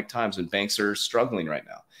economic times when banks are struggling right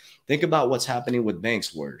now? Think about what's happening with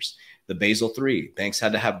banks, Warriors. The Basel III, banks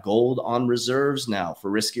had to have gold on reserves now for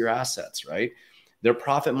riskier assets, right? Their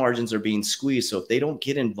profit margins are being squeezed. So if they don't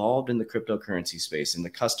get involved in the cryptocurrency space, in the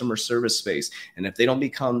customer service space, and if they don't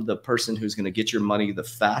become the person who's going to get your money the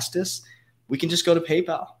fastest, we can just go to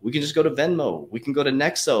PayPal. We can just go to Venmo. We can go to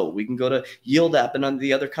Nexo. We can go to Yield App and on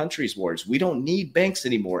the other countries' wars. We don't need banks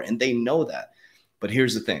anymore, and they know that. But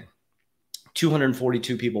here's the thing.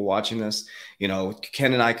 242 people watching this.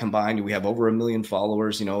 Ken and I combined, we have over 1 million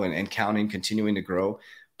followers, and counting, continuing to grow.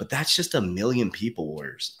 But that's just 1 million people,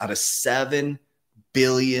 Warriors, out of 7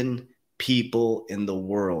 billion people in the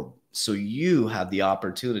world. So you have the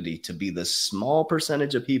opportunity to be the small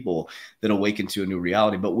percentage of people that awaken to a new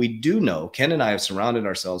reality. But we do know, Ken and I have surrounded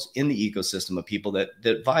ourselves in the ecosystem of people that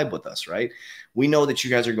vibe with us, right? We know that you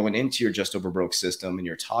guys are going into your Just Over Broke system and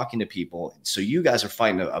you're talking to people. So you guys are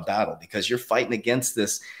fighting a battle because you're fighting against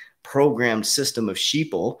this programmed system of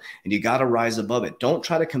sheeple, and you got to rise above it. Don't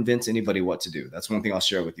try to convince anybody what to do. That's one thing I'll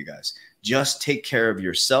share with you guys. Just take care of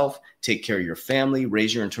yourself, take care of your family,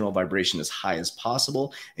 raise your internal vibration as high as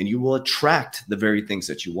possible, and you will attract the very things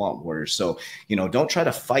that you want, Warriors. So, don't try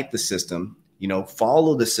to fight the system,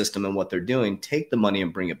 follow the system and what they're doing, take the money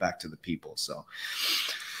and bring it back to the people. So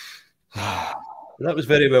that was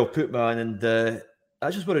very well put, man. And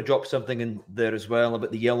I just want to drop something in there as well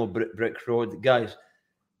about the yellow brick road. Guys,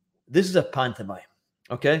 this is a pantomime,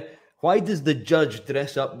 okay? Why does the judge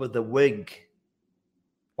dress up with a wig?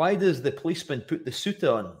 Why does the policeman put the suit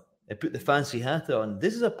on and put the fancy hat on?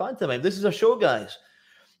 This is a pantomime. This is a show, guys.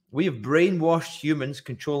 We have brainwashed humans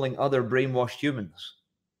controlling other brainwashed humans.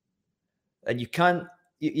 And it can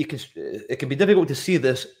be difficult to see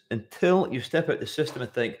this until you step out the system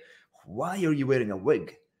and think, why are you wearing a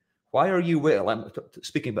wig? Why are you wearing, I'm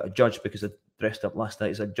speaking about a judge because I dressed up last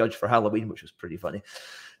night as a judge for Halloween, which was pretty funny.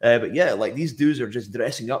 But yeah, like these dudes are just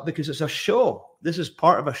dressing up because it's a show. This is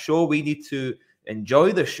part of a show. We need to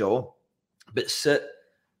enjoy the show, but sit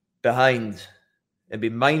behind and be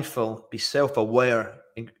mindful, be self-aware,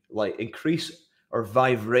 increase our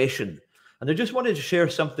vibration. And I just wanted to share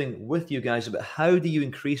something with you guys about how do you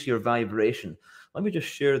increase your vibration. Let me just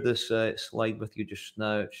share this slide with you just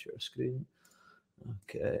now. Share screen.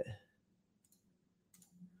 Okay.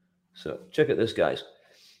 So check out this, guys.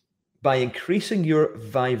 By increasing your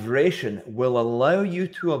vibration will allow you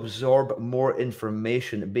to absorb more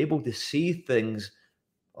information and be able to see things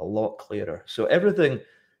a lot clearer. So everything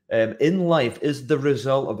in life is the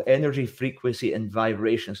result of energy, frequency, and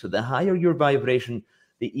vibration. So the higher your vibration,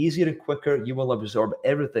 the easier and quicker you will absorb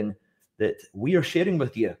everything that we are sharing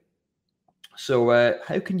with you. So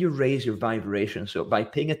how can you raise your vibration? So by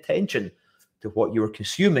paying attention to what you're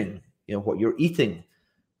consuming, what you're eating,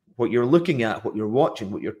 what you're looking at, what you're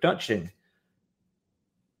watching, what you're touching.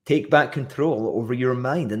 Take back control over your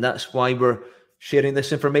mind. And that's why we're sharing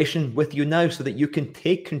this information with you now, so that you can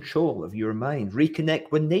take control of your mind,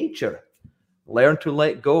 reconnect with nature, learn to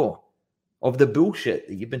let go of the bullshit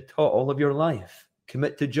that you've been taught all of your life,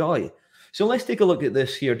 commit to joy. So let's take a look at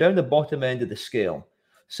this here, down the bottom end of the scale.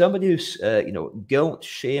 Somebody who's, guilt,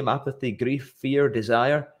 shame, apathy, grief, fear,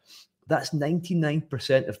 desire, that's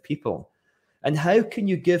 99% of people. And how can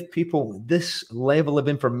you give people this level of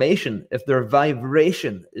information if their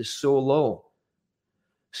vibration is so low?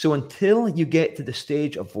 So until you get to the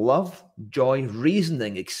stage of love, joy,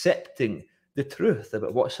 reasoning, accepting the truth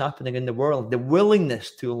about what's happening in the world, the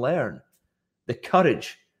willingness to learn, the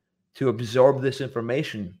courage to absorb this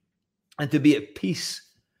information and to be at peace,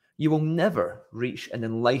 you will never reach an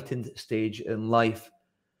enlightened stage in life.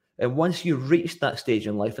 And once you reach that stage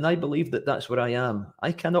in life, and I believe that that's where I am,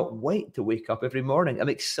 I cannot wait to wake up every morning. I'm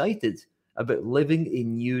excited about living a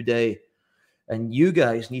new day. And you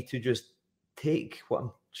guys need to just take what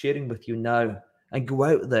I'm sharing with you now and go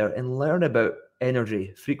out there and learn about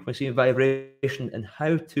energy, frequency, and vibration, and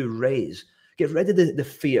how to raise. Get rid of the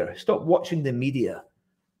fear. Stop watching the media.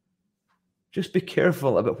 Just be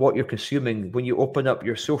careful about what you're consuming when you open up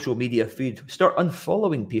your social media feed. Start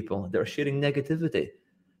unfollowing people that are sharing negativity.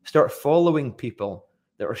 Start following people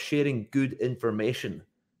that are sharing good information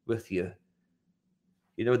with you.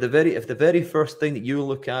 If the very first thing that you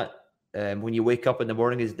look at when you wake up in the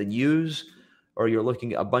morning is the news, or you're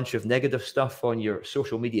looking at a bunch of negative stuff on your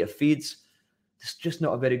social media feeds, it's just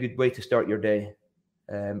not a very good way to start your day.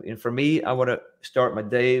 And for me, I want to start my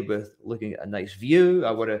day with looking at a nice view.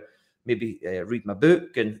 I want to maybe read my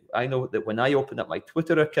book. And I know that when I open up my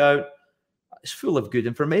Twitter account, it's full of good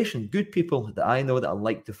information, good people that I know that I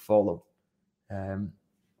like to follow.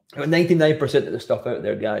 99% of the stuff out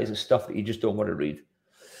there, guys, is stuff that you just don't want to read.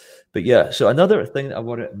 But yeah, so another thing that I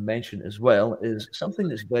want to mention as well is something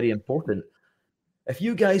that's very important. If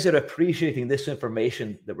you guys are appreciating this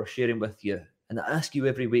information that we're sharing with you, and I ask you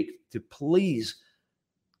every week to please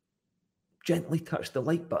gently touch the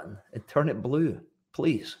like button and turn it blue,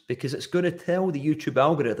 please, because it's going to tell the YouTube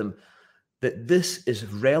algorithm that this is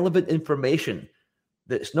relevant information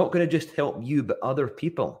that's not going to just help you, but other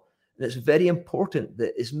people. And it's very important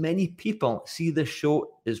that as many people see this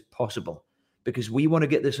show as possible, because we want to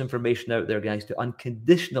get this information out there, guys, to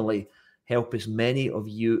unconditionally help as many of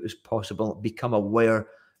you as possible become aware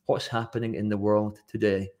what's happening in the world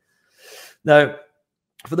today. Now,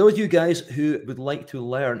 for those of you guys who would like to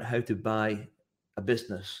learn how to buy a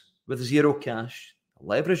business with zero cash,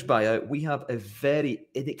 leverage buyout, we have a very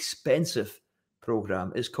inexpensive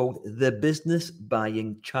program. It's called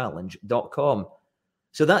thebusinessbuyingchallenge.com.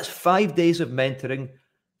 So that's 5 days of mentoring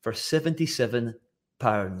for £77.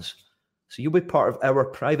 So you'll be part of our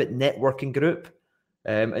private networking group.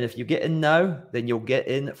 And if you get in now, then you'll get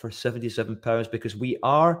in for £77, because we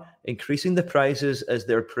are increasing the prices as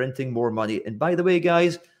they're printing more money. And by the way,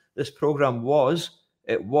 guys, this program was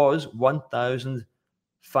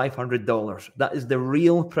 $1,500. That is the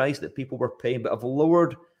real price that people were paying, but I've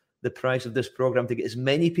lowered the price of this program to get as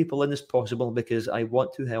many people in as possible, because I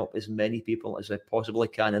want to help as many people as I possibly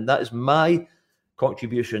can. And that is my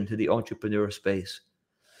contribution to the entrepreneur space.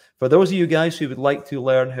 For those of you guys who would like to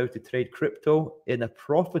learn how to trade crypto in a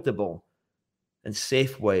profitable and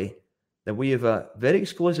safe way, then we have a very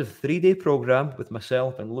exclusive 3-day program with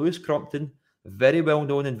myself and Lewis Crompton, a very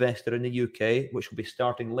well-known investor in the UK, which will be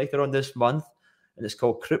starting later on this month. And it's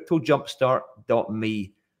called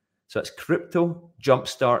CryptoJumpstart.me. So it's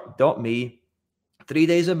CryptoJumpstart.me. 3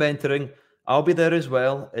 days of mentoring. I'll be there as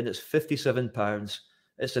well. And it's £57.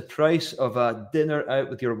 It's the price of a dinner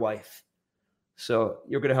out with your wife. So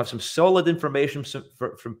you're going to have some solid information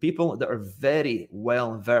from people that are very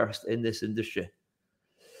well versed in this industry.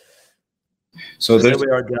 So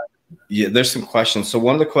there's some questions. So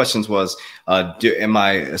one of the questions was,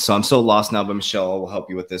 so I'm so lost now, but Michelle will help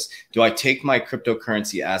you with this. Do I take my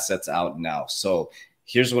cryptocurrency assets out now? So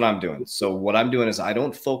here's what I'm doing. So what I'm doing is I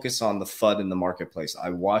don't focus on the FUD in the marketplace. I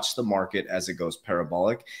watch the market as it goes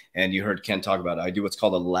parabolic. And you heard Ken talk about it. I do what's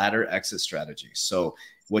called a ladder exit strategy. So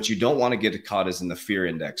what you don't want to get caught is in the fear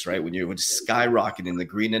index, right? When you're skyrocketing, the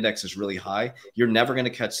green index is really high, you're never going to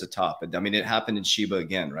catch the top. I mean, it happened in Shiba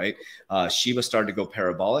again, right? Shiba started to go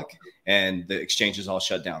parabolic and the exchanges all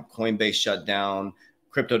shut down. Coinbase shut down.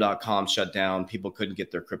 crypto.com shut down. People couldn't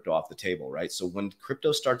get their crypto off the table, right? So when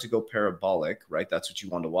crypto starts to go parabolic, right, that's what you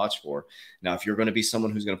want to watch for. Now, if you're going to be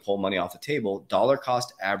someone who's going to pull money off the table, dollar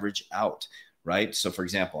cost average out, right? So for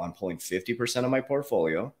example, I'm pulling 50% of my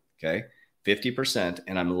portfolio, okay, 50%,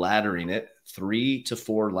 and I'm laddering it 3 to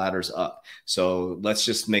 4 ladders up. So let's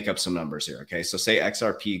just make up some numbers here. Okay. So say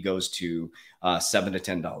XRP goes to $7 to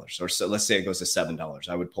 $10, or so let's say it goes to $7.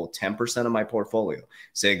 I would pull 10% of my portfolio.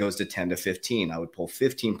 Say it goes to 10 to 15. I would pull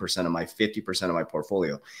 15% of my 50% of my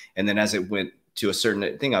portfolio. And then as it went to a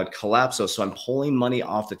certain thing, I would collapse those. So I'm pulling money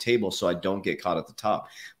off the table so I don't get caught at the top.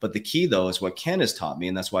 But the key though is what Ken has taught me,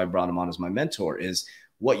 and that's why I brought him on as my mentor, is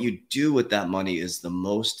what you do with that money is the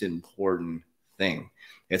most important thing.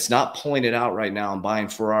 It's not pulling it out right now and buying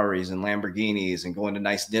Ferraris and Lamborghinis and going to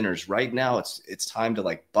nice dinners. Right now, it's time to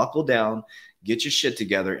like buckle down, get your shit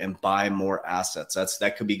together, and buy more assets.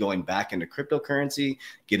 That could be going back into cryptocurrency,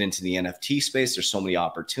 get into the NFT space. There's so many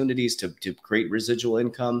opportunities to create residual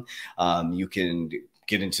income. You can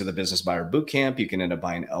get into the Business Buyer Bootcamp. You can end up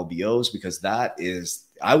buying LBOs, because that is,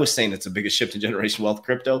 I was saying it's the biggest shift in generational wealth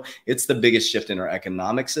crypto. It's the biggest shift in our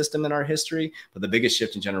economic system in our history. But the biggest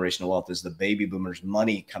shift in generational wealth is the baby boomers'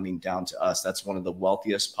 money coming down to us. That's one of the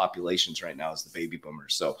wealthiest populations right now, is the baby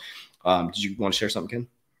boomers. So did you want to share something, Ken?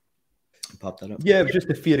 Pop that up. Yeah, it was just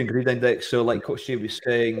the fear and greed index. So like Coach Jay was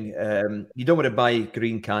saying, you don't want to buy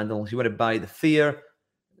green candles. You want to buy the fear,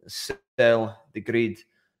 sell the greed.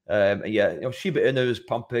 Shiba Inu is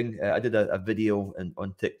pumping. I did a video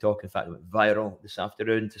on TikTok. In fact, it went viral this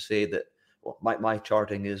afternoon to say that my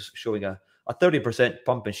charting is showing a 30%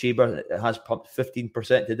 pump in Shiba. It has pumped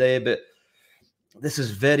 15% today, but this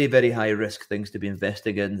is very, very high risk things to be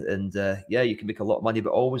investing in. And you can make a lot of money,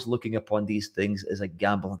 but always looking upon these things as a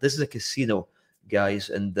gamble. This is a casino, guys,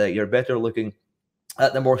 and you're better looking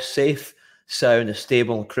at the more safe, sound,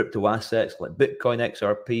 stable crypto assets like Bitcoin,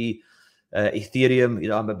 XRP, Ethereum.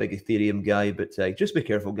 I'm a big Ethereum guy, but just be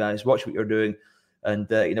careful, guys. Watch what you're doing. And,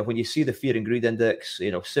 when you see the fear and greed index,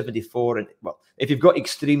 74, and well, if you've got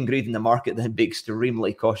extreme greed in the market, then be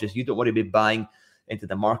extremely cautious. You don't want to be buying into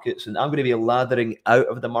the markets. And I'm going to be laddering out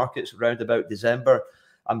of the markets around about December.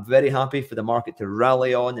 I'm very happy for the market to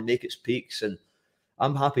rally on and make its peaks. And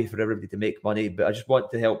I'm happy for everybody to make money, but I just want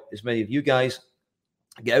to help as many of you guys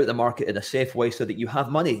get out of the market in a safe way so that you have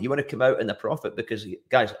money. You want to come out in a profit, because,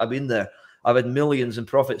 guys, I've been there. I've had millions in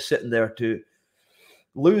profit sitting there to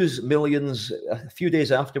lose millions a few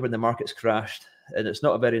days after when the market's crashed. And it's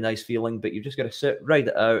not a very nice feeling, but you've just got to sit, ride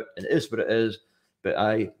it out, and it is what it is. But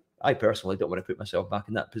I personally don't want to put myself back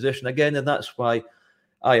in that position again. And that's why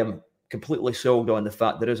I am completely sold on the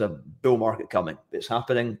fact there is a bull market coming. It's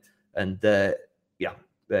happening. And what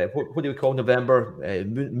do we call November?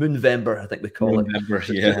 Moonvember, I think we call it.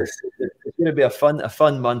 Yeah. It's going to be a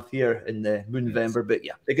fun month here in the Moonvember. But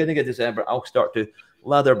yeah, beginning of December, I'll start to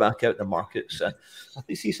lather back out the markets. I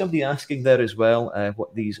see somebody asking there as well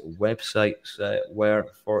what these websites were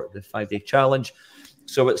for the 5-day challenge.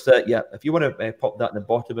 So it's if you want to pop that in the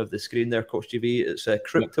bottom of the screen there, Coach TV, it's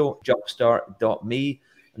cryptojumpstart.me,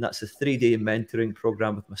 and that's a 3-day mentoring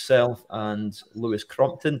program with myself and Lewis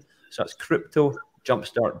Crompton. So that's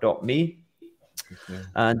cryptojumpstart.me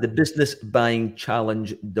and the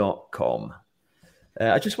businessbuyingchallenge.com.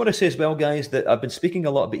 I just want to say as well, guys, that I've been speaking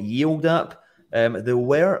a lot about Yield App. They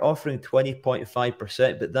were offering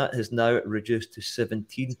 20.5%, but that has now reduced to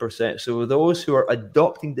 17%. So those who are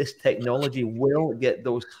adopting this technology will get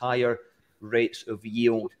those higher rates of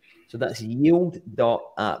yield. So that's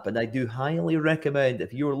yield.app. And I do highly recommend,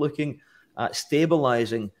 if you're looking at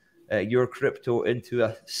stabilizing your crypto into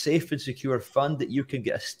a safe and secure fund that you can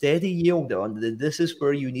get a steady yield on, then this is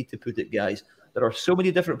where you need to put it, guys. There are so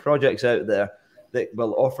many different projects out there that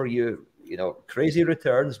will offer you, crazy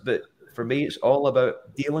returns, but for me, it's all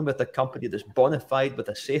about dealing with a company that's bona fide with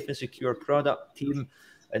a safe and secure product team.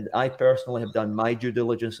 And I personally have done my due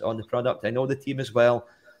diligence on the product. I know the team as well.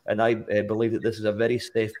 And I believe that this is a very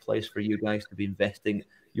safe place for you guys to be investing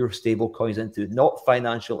your stable coins into, not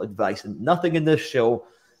financial advice. And nothing in this show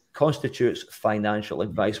constitutes financial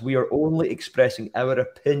advice. We are only expressing our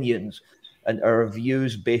opinions and our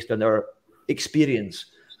views based on our experience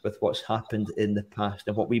with what's happened in the past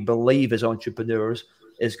and what we believe as entrepreneurs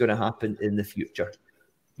is going to happen in the future.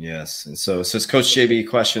 Yes. And so it's Coach JB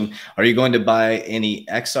question. Are you going to buy any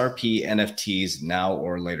XRP NFTs now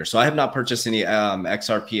or later? So I have not purchased any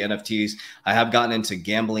XRP NFTs. I have gotten into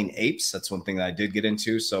gambling apes. That's one thing that I did get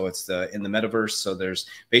into. So it's in the metaverse. So there's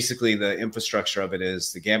basically the infrastructure of it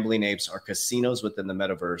is the gambling apes are casinos within the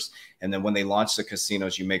metaverse. And then when they launch the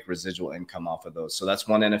casinos, you make residual income off of those. So that's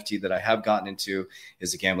one NFT that I have gotten into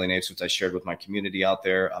is the gambling apes, which I shared with my community out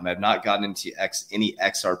there. I have not gotten into any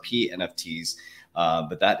XRP NFTs.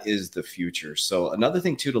 But that is the future. So another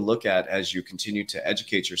thing too to look at as you continue to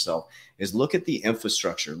educate yourself is look at the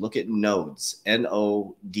infrastructure, look at nodes,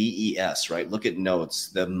 NODES, right? Look at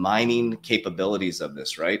nodes, the mining capabilities of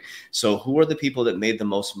this, right? So who are the people that made the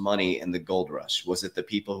most money in the gold rush? Was it the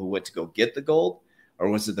people who went to go get the gold, or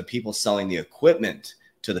was it the people selling the equipment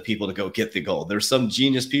to the people to go get the gold? There's some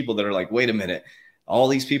genius people that are like, wait a minute, all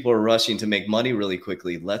these people are rushing to make money really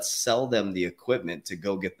quickly. Let's sell them the equipment to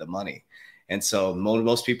go get the money. And so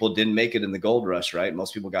most people didn't make it in the gold rush, right?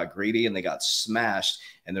 Most people got greedy and they got smashed.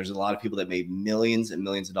 And there's a lot of people that made millions and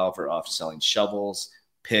millions of dollars off selling shovels,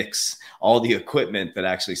 picks, all the equipment that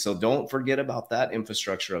actually. So don't forget about that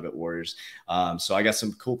infrastructure of it, Warriors. So I got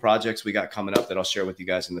some cool projects we got coming up that I'll share with you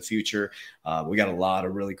guys in the future. We got a lot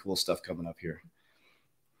of really cool stuff coming up here.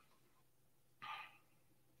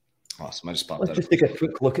 Awesome. I just popped Let's just take a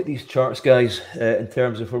quick look at these charts, guys, in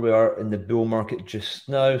terms of where we are in the bull market just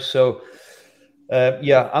now. So,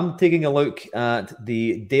 I'm taking a look at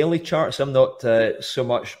the daily charts. I'm not so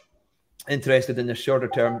much interested in the shorter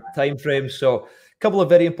term time frame. So a couple of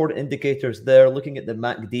very important indicators there. Looking at the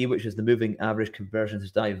MACD, which is the moving average conversions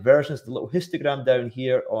to divergence, the little histogram down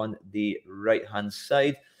here on the right-hand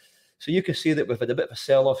side. So you can see that we've had a bit of a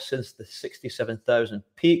sell-off since the 67,000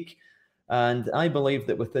 peak. And I believe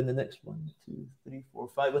that within the next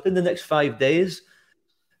within the next 5 days,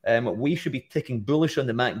 we should be ticking bullish on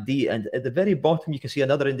the MACD. And at the very bottom, you can see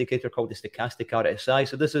another indicator called the stochastic RSI.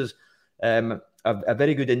 So this is a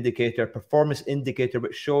very good indicator, performance indicator,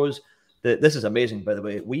 which shows that this is amazing, by the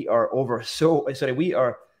way. We are oversold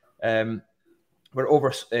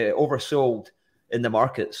in the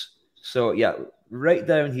markets. So yeah, right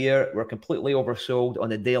down here, we're completely oversold on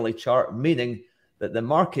the daily chart, meaning that the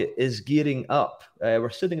market is gearing up. We're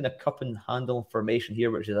sitting in a cup and handle formation here,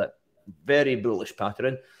 which is a very bullish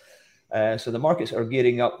pattern. So the markets are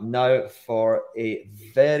gearing up now for a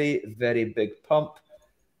very, very big pump.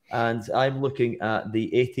 And I'm looking at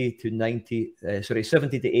the $70,000 to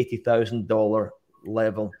 $80,000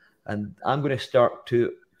 level. And I'm going to start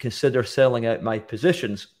to consider selling out my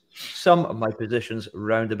positions, some of my positions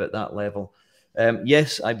round about that level.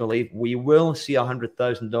 Yes, I believe we will see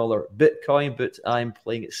 $100,000 Bitcoin, but I'm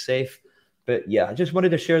playing it safe. But yeah, I just wanted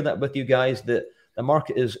to share that with you guys, that the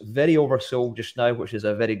market is very oversold just now, which is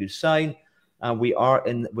a very good sign. And we are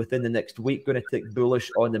within the next week going to tick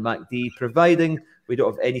bullish on the MACD, providing we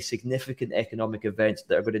don't have any significant economic events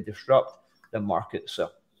that are going to disrupt the market.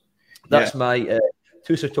 So that's my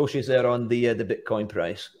 2 Satoshis there on the Bitcoin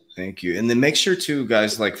price. Thank you. And then make sure too,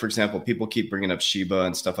 guys, like, for example, people keep bringing up Shiba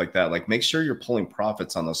and stuff like that. Like, make sure you're pulling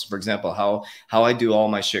profits on those. For example, how I do all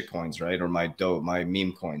my shit coins, right? Or my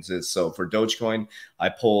meme coins is, so for Dogecoin, I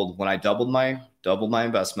pulled, when I doubled my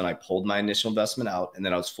investment, I pulled my initial investment out, and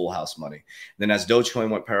then I was full house money. Then as Dogecoin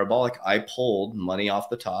went parabolic, I pulled money off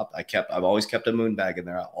the top. I've always kept a moon bag in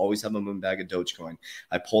there. I always have a moon bag of Dogecoin.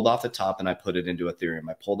 I pulled off the top and I put it into Ethereum.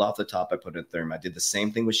 I pulled off the top, I put it in Ethereum. I did the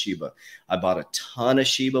same thing with Shiba. I bought a ton of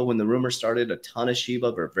Shiba when the rumor started, a ton of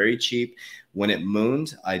Shiba, but very cheap. When it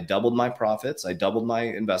mooned, I doubled my profits. I doubled my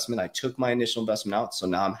investment. I took my initial investment out. So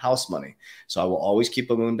now I'm house money. So I will always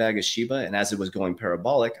keep a moon bag of Shiba. And as it was going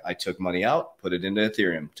parabolic, I took money out, put it into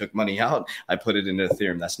Ethereum. Took money out, I put it into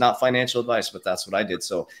Ethereum. That's not financial advice, but that's what I did.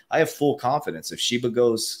 So I have full confidence. If Shiba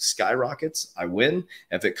goes skyrockets, I win.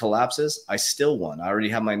 If it collapses, I still won. I already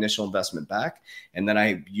have my initial investment back. And then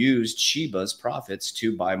I used Shiba's profits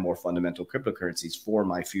to buy more fundamental cryptocurrencies for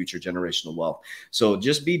my future generational wealth. So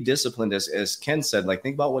just be disciplined, as Ken said. Like,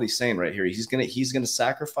 think about what he's saying right here. He's gonna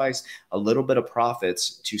sacrifice a little bit of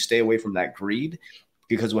profits to stay away from that greed.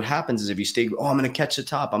 Because what happens is, if you stay, I'm going to catch the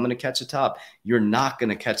top, you're not going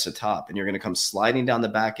to catch the top, and you're going to come sliding down the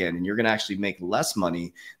back end, and you're going to actually make less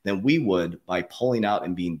money than we would by pulling out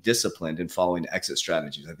and being disciplined and following exit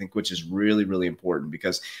strategies, I think, which is really, really important.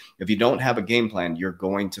 Because if you don't have a game plan, you're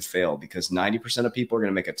going to fail, because 90% of people are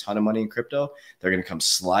going to make a ton of money in crypto. They're going to come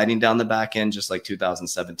sliding down the back end, just like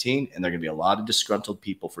 2017. And there are going to be a lot of disgruntled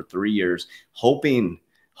people for 3 years, hoping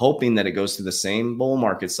that it goes through the same bull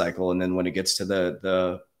market cycle. And then when it gets to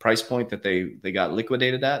the price point that they got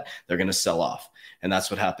liquidated at, they're going to sell off. And that's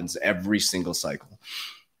what happens every single cycle.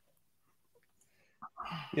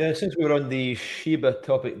 Yeah, since we were on the Shiba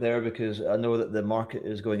topic there, because I know that the market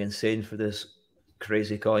is going insane for this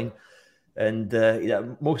crazy coin. And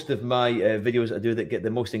most of my videos I do that get the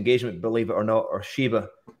most engagement, believe it or not, are Shiba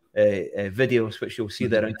videos, which you'll see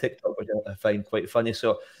there on TikTok, which I find quite funny.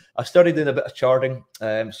 So I started doing a bit of charting.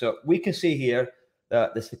 So we can see here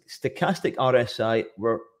that the stochastic RSI,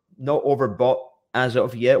 we're not overbought as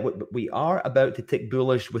of yet, but we are about to tick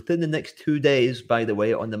bullish within the next 2 days, by the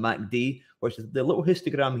way, on the MACD, which is the little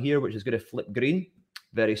histogram here, which is going to flip green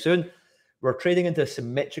very soon. We're trading into a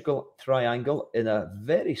symmetrical triangle in a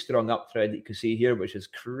very strong uptrend that you can see here, which is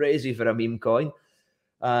crazy for a meme coin.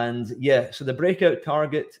 And yeah, so the breakout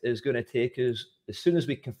target is going to take us, as soon as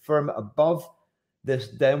we confirm above this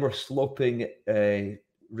downward sloping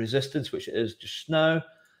resistance, which it is just now,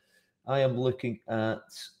 I am looking at,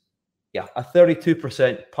 a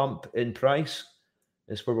 32% pump in price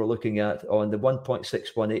is where we're looking at on the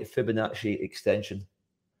 1.618 Fibonacci extension.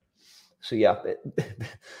 So yeah,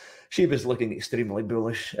 Shiba's looking extremely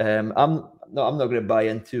bullish. I'm not going to buy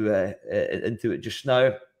into it just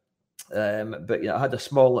now, but I had a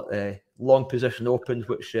small long position opened,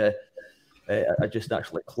 which I just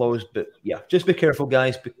actually closed. But yeah, just be careful,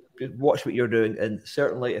 guys. Watch what you're doing, and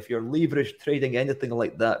certainly if you're leverage trading anything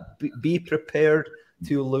like that, be prepared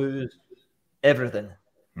to lose everything.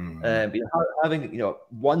 Having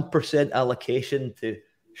 1% allocation to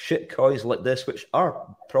shit coins like this, which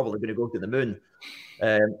are probably going to go to the moon,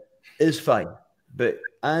 is fine. But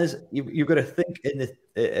as you've got to think in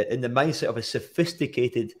the mindset of a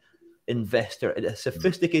sophisticated investor, and a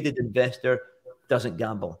sophisticated investor doesn't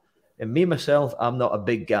gamble. And me myself, I'm not a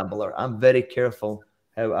big gambler. I'm very careful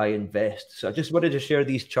how I invest. So I just wanted to share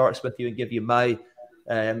these charts with you and give you my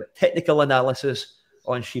technical analysis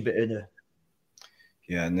on Shiba Inu.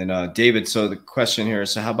 Yeah, and then David, so the question here is,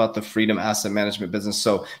 so how about the Freedom Asset Management business?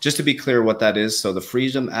 So just to be clear what that is, so the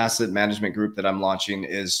Freedom Asset Management Group that I'm launching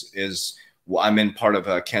is I'm in part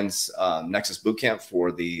of Ken's Nexus Bootcamp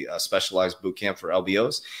for the specialized bootcamp for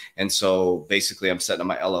LBOs. And so basically I'm setting up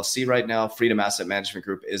my LLC right now. Freedom Asset Management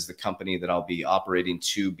Group is the company that I'll be operating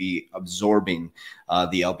to be absorbing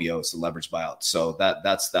the LBOs, the leverage buyout. So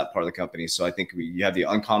that's that part of the company. So I think you have the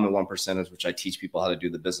uncommon 1%, which I teach people how to do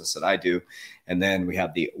the business that I do. And then we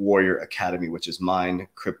have the Warrior Academy, which is mine,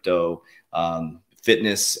 crypto,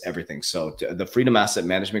 fitness, everything. So the Freedom Asset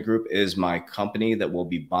Management Group is my company that will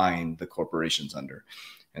be buying the corporations under.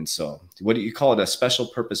 And so what do you call it? A special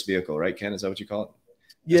purpose vehicle, right, Ken? Is that what you call it?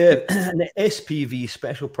 Yeah, an SPV,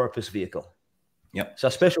 special purpose vehicle. Yep. So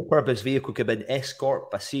a special purpose vehicle could be an S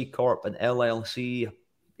Corp, a C Corp, an LLC.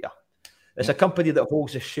 Yeah. It's a company that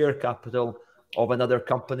holds the share capital of another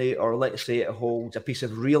company, or let's say it holds a piece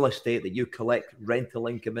of real estate that you collect rental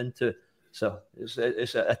income into. So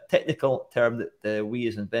it's a technical term that we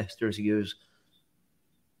as investors use.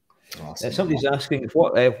 Awesome. Somebody's asking,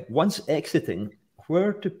 what once exiting,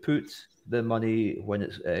 where to put the money when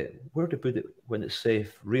it's when it's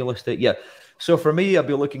safe? Real estate, yeah. So for me, I'll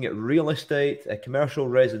be looking at real estate, commercial,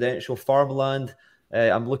 residential, farmland.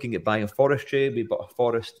 I'm looking at buying forestry. We bought a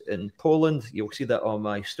forest in Poland. You'll see that on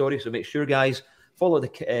my story. So make sure, guys, follow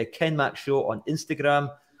the Ken Mack Show on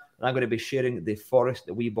Instagram. And I'm going to be sharing the forest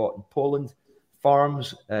that we bought in Poland,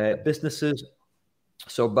 farms, businesses.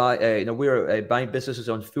 So we're buying businesses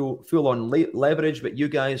on full on leverage, but you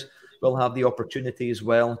guys will have the opportunity as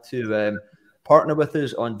well to partner with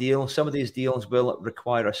us on deals. Some of these deals will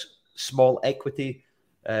require a small equity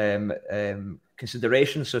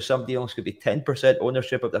consideration. So some deals could be 10%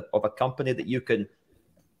 ownership of a company that you can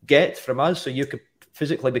get from us. So you could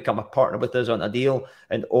physically become a partner with us on a deal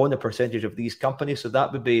and own a percentage of these companies. So that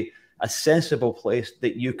would be a sensible place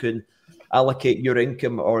that you can allocate your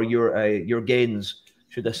income or your gains,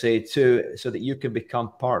 should I say, to, so that you can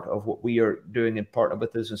become part of what we are doing and partner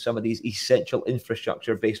with us in some of these essential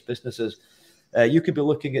infrastructure-based businesses. You could be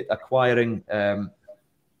looking at acquiring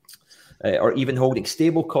or even holding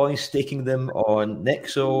stable coins, staking them on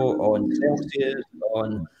Nexo, on Celsius,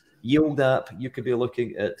 on YieldApp. You could be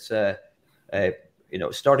looking at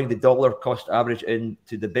starting the dollar cost average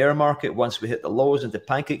into the bear market once we hit the lows into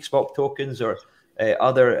PancakeSwap tokens or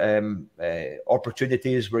other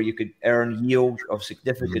opportunities where you could earn yield of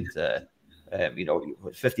significant,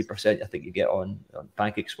 50% I think you get on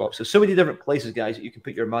PancakeSwap. So many different places, guys, that you can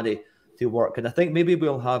put your money to work. And I think maybe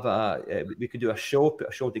we'll have we could do put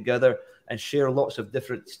a show together and share lots of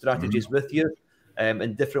different strategies with you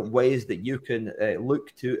in different ways that you can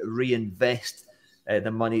look to reinvest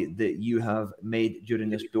the money that you have made during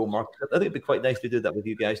this bull market. I think it'd be quite nice to do that with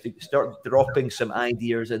you guys, to start dropping some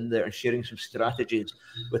ideas in there and sharing some strategies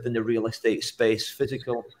within the real estate space,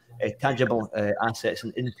 physical, tangible assets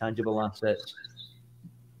and intangible assets.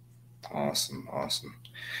 Awesome.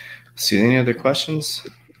 See any other questions?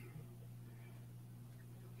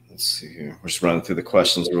 Let's see here. We're just running through the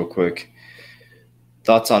questions real quick.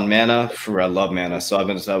 Thoughts on Mana? I love Mana. So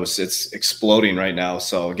it's exploding right now.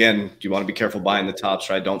 So again, you want to be careful buying the tops,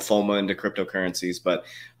 right? Don't FOMO into cryptocurrencies. But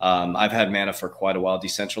I've had Mana for quite a while,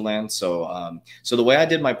 Decentraland. So the way I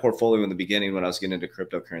did my portfolio in the beginning when I was getting into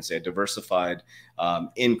cryptocurrency, I diversified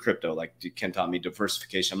in crypto. Like Ken taught me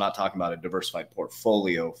diversification. I'm not talking about a diversified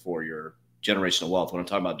portfolio for your generational wealth. When I'm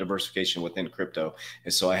talking about diversification within crypto,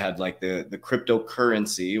 and so I had like the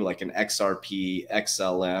cryptocurrency, like an XRP,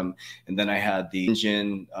 XLM, and then I had the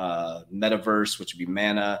engine, metaverse, which would be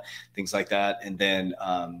Mana, things like that, and then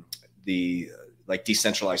the like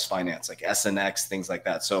decentralized finance, like SNX, things like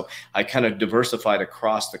that. So I kind of diversified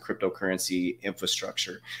across the cryptocurrency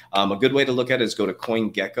infrastructure. A good way to look at it is go to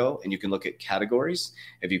CoinGecko and you can look at categories.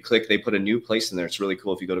 If you click, they put a new place in there. It's really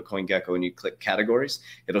cool. If you go to CoinGecko and you click categories,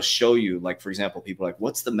 it'll show you, like, for example, people are like,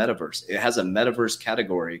 what's the metaverse? It has a metaverse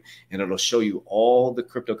category and it'll show you all the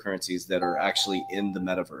cryptocurrencies that are actually in the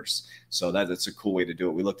metaverse. So that's a cool way to do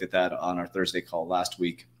it. We looked at that on our Thursday call last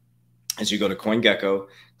week. As you go to CoinGecko,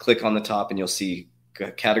 click on the top and you'll see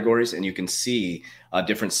categories and you can see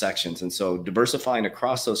different sections. And so diversifying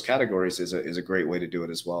across those categories is a great way to do it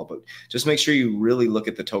as well. But just make sure you really look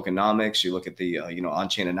at the tokenomics, you look at the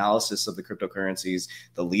on-chain analysis of the cryptocurrencies,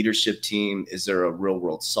 the leadership team, is there a real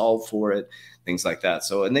world solve for it? Things like that.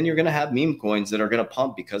 So, and then you're going to have meme coins that are going to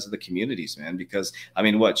pump because of the communities, man. Because I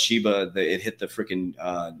mean, Shiba, it hit the freaking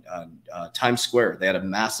Times Square. They had a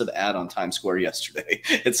massive ad on Times Square yesterday.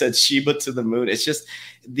 It said Shiba to the moon. It's just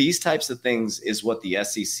these types of things is what the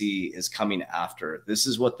SEC is coming after. This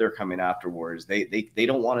is what they're coming after, Warriors. They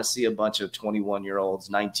don't want to see a bunch of 21-year-olds,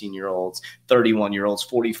 19-year-olds, 31-year-olds,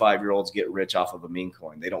 45-year-olds get rich off of a meme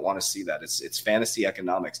coin. They don't want to see that. It's fantasy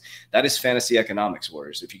economics. That is fantasy economics,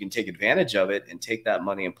 Warriors. If you can take advantage of it and take that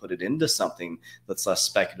money and put it into something that's less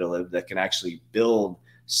speculative, that can actually build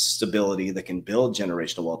stability, that can build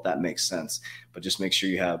generational wealth, that makes sense. But just make sure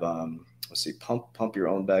you have let's see, pump your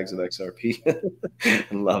own bags of XRP.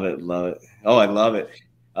 love it. Oh, I love it.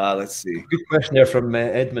 Let's see. Good question there from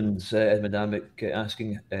Edmund Amick,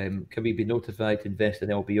 asking, can we be notified to invest in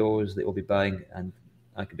LBOs that we'll be buying, and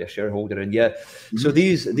I could be a shareholder? And so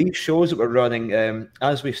these shows that we're running,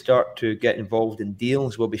 as we start to get involved in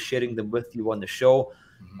deals, we'll be sharing them with you on the show,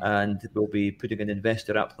 and we'll be putting an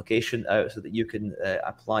investor application out so that you can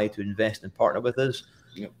apply to invest and partner with us.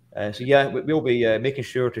 We'll be making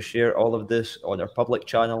sure to share all of this on our public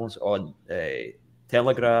channels, on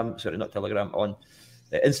on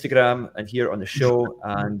Instagram, and here on the show,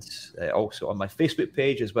 and also on my Facebook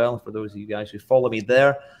page as well, for those of you guys who follow me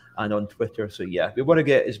there, and on Twitter. So we want to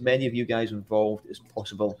get as many of you guys involved as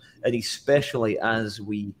possible, and especially as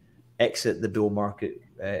we exit the bull market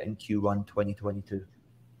in Q1 2022.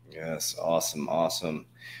 Yes, awesome. All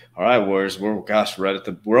right, Warriors, we're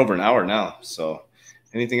over an hour now. So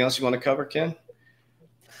anything else you want to cover, Ken?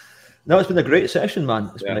 No, it's been a great session,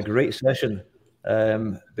 man. It's been a great session.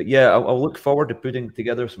 But I'll look forward to putting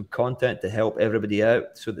together some content to help everybody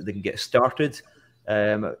out so that they can get started,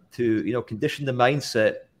 to condition the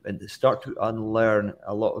mindset and to start to unlearn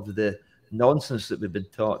a lot of the nonsense that we've been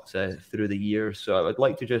taught through the years. So I would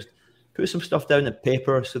like to just put some stuff down in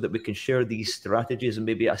paper so that we can share these strategies in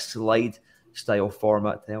maybe a slide style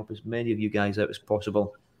format to help as many of you guys out as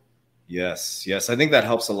possible. Yes. I think that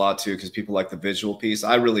helps a lot too, because people like the visual piece.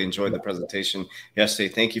 I really enjoyed the presentation yesterday.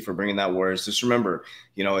 Thank you for bringing that, Warriors. Just remember,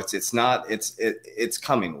 it's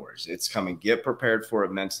coming, Warriors. It's coming. Get prepared for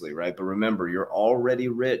it mentally, right? But remember, you're already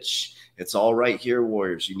rich. It's all right here,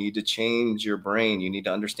 Warriors. You need to change your brain. You need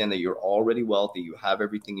to understand that you're already wealthy. You have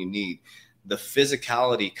everything you need. The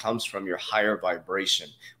physicality comes from your higher vibration.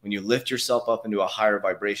 When you lift yourself up into a higher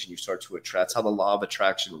vibration, you start to attract. That's how the law of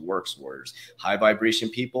attraction works, Warriors. High vibration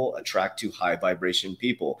people attract to high vibration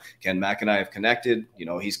people. Ken Mack and I have connected.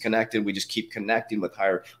 He's connected. We just keep connecting with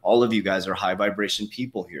higher. All of you guys are high vibration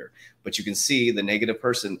people here. But you can see the negative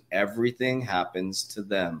person, everything happens to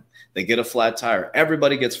them. They get a flat tire.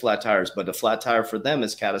 Everybody gets flat tires, but a flat tire for them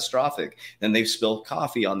is catastrophic. Then they've spilled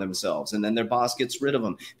coffee on themselves, and then their boss gets rid of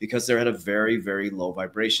them because they're at a very, very low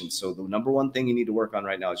vibration. So the number one thing you need to work on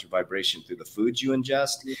right now is your vibration through the foods you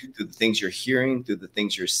ingest, through the things you're hearing, through the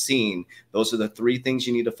things you're seeing. Those are the three things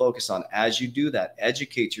you need to focus on. As you do that,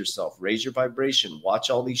 educate yourself, raise your vibration, watch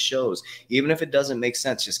all these shows. Even if it doesn't make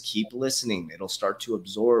sense, just keep listening. It'll start to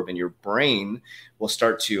absorb, and your brain will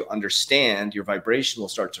start to understand, your vibration will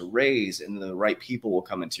start to raise, and the right people will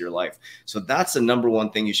come into your life. So that's the number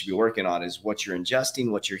one thing you should be working on, is what you're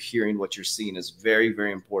ingesting, what you're hearing, what you're seeing is very,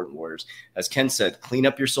 very important, Warriors. As Ken said, clean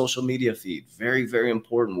up your social media feed. Very, very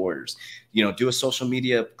important, Warriors. Do a social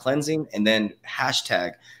media cleansing and then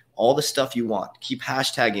hashtag all the stuff you want. Keep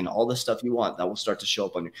hashtagging all the stuff you want. That will start to show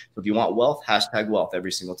up on you. So if you want wealth, hashtag wealth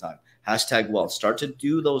every single time. Hashtag wealth. Start to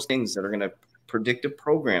do those things that are going to predictive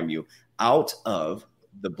program you out of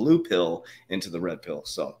the blue pill into the red pill.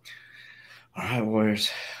 So, all right,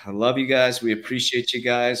 Warriors. I love you guys. We appreciate you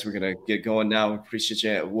guys. We're going to get going now. We appreciate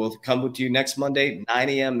you. We'll come with you next Monday, 9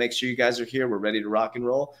 a.m. Make sure you guys are here. We're ready to rock and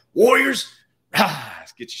roll. Warriors,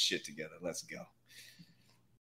 let's get your shit together. Let's go.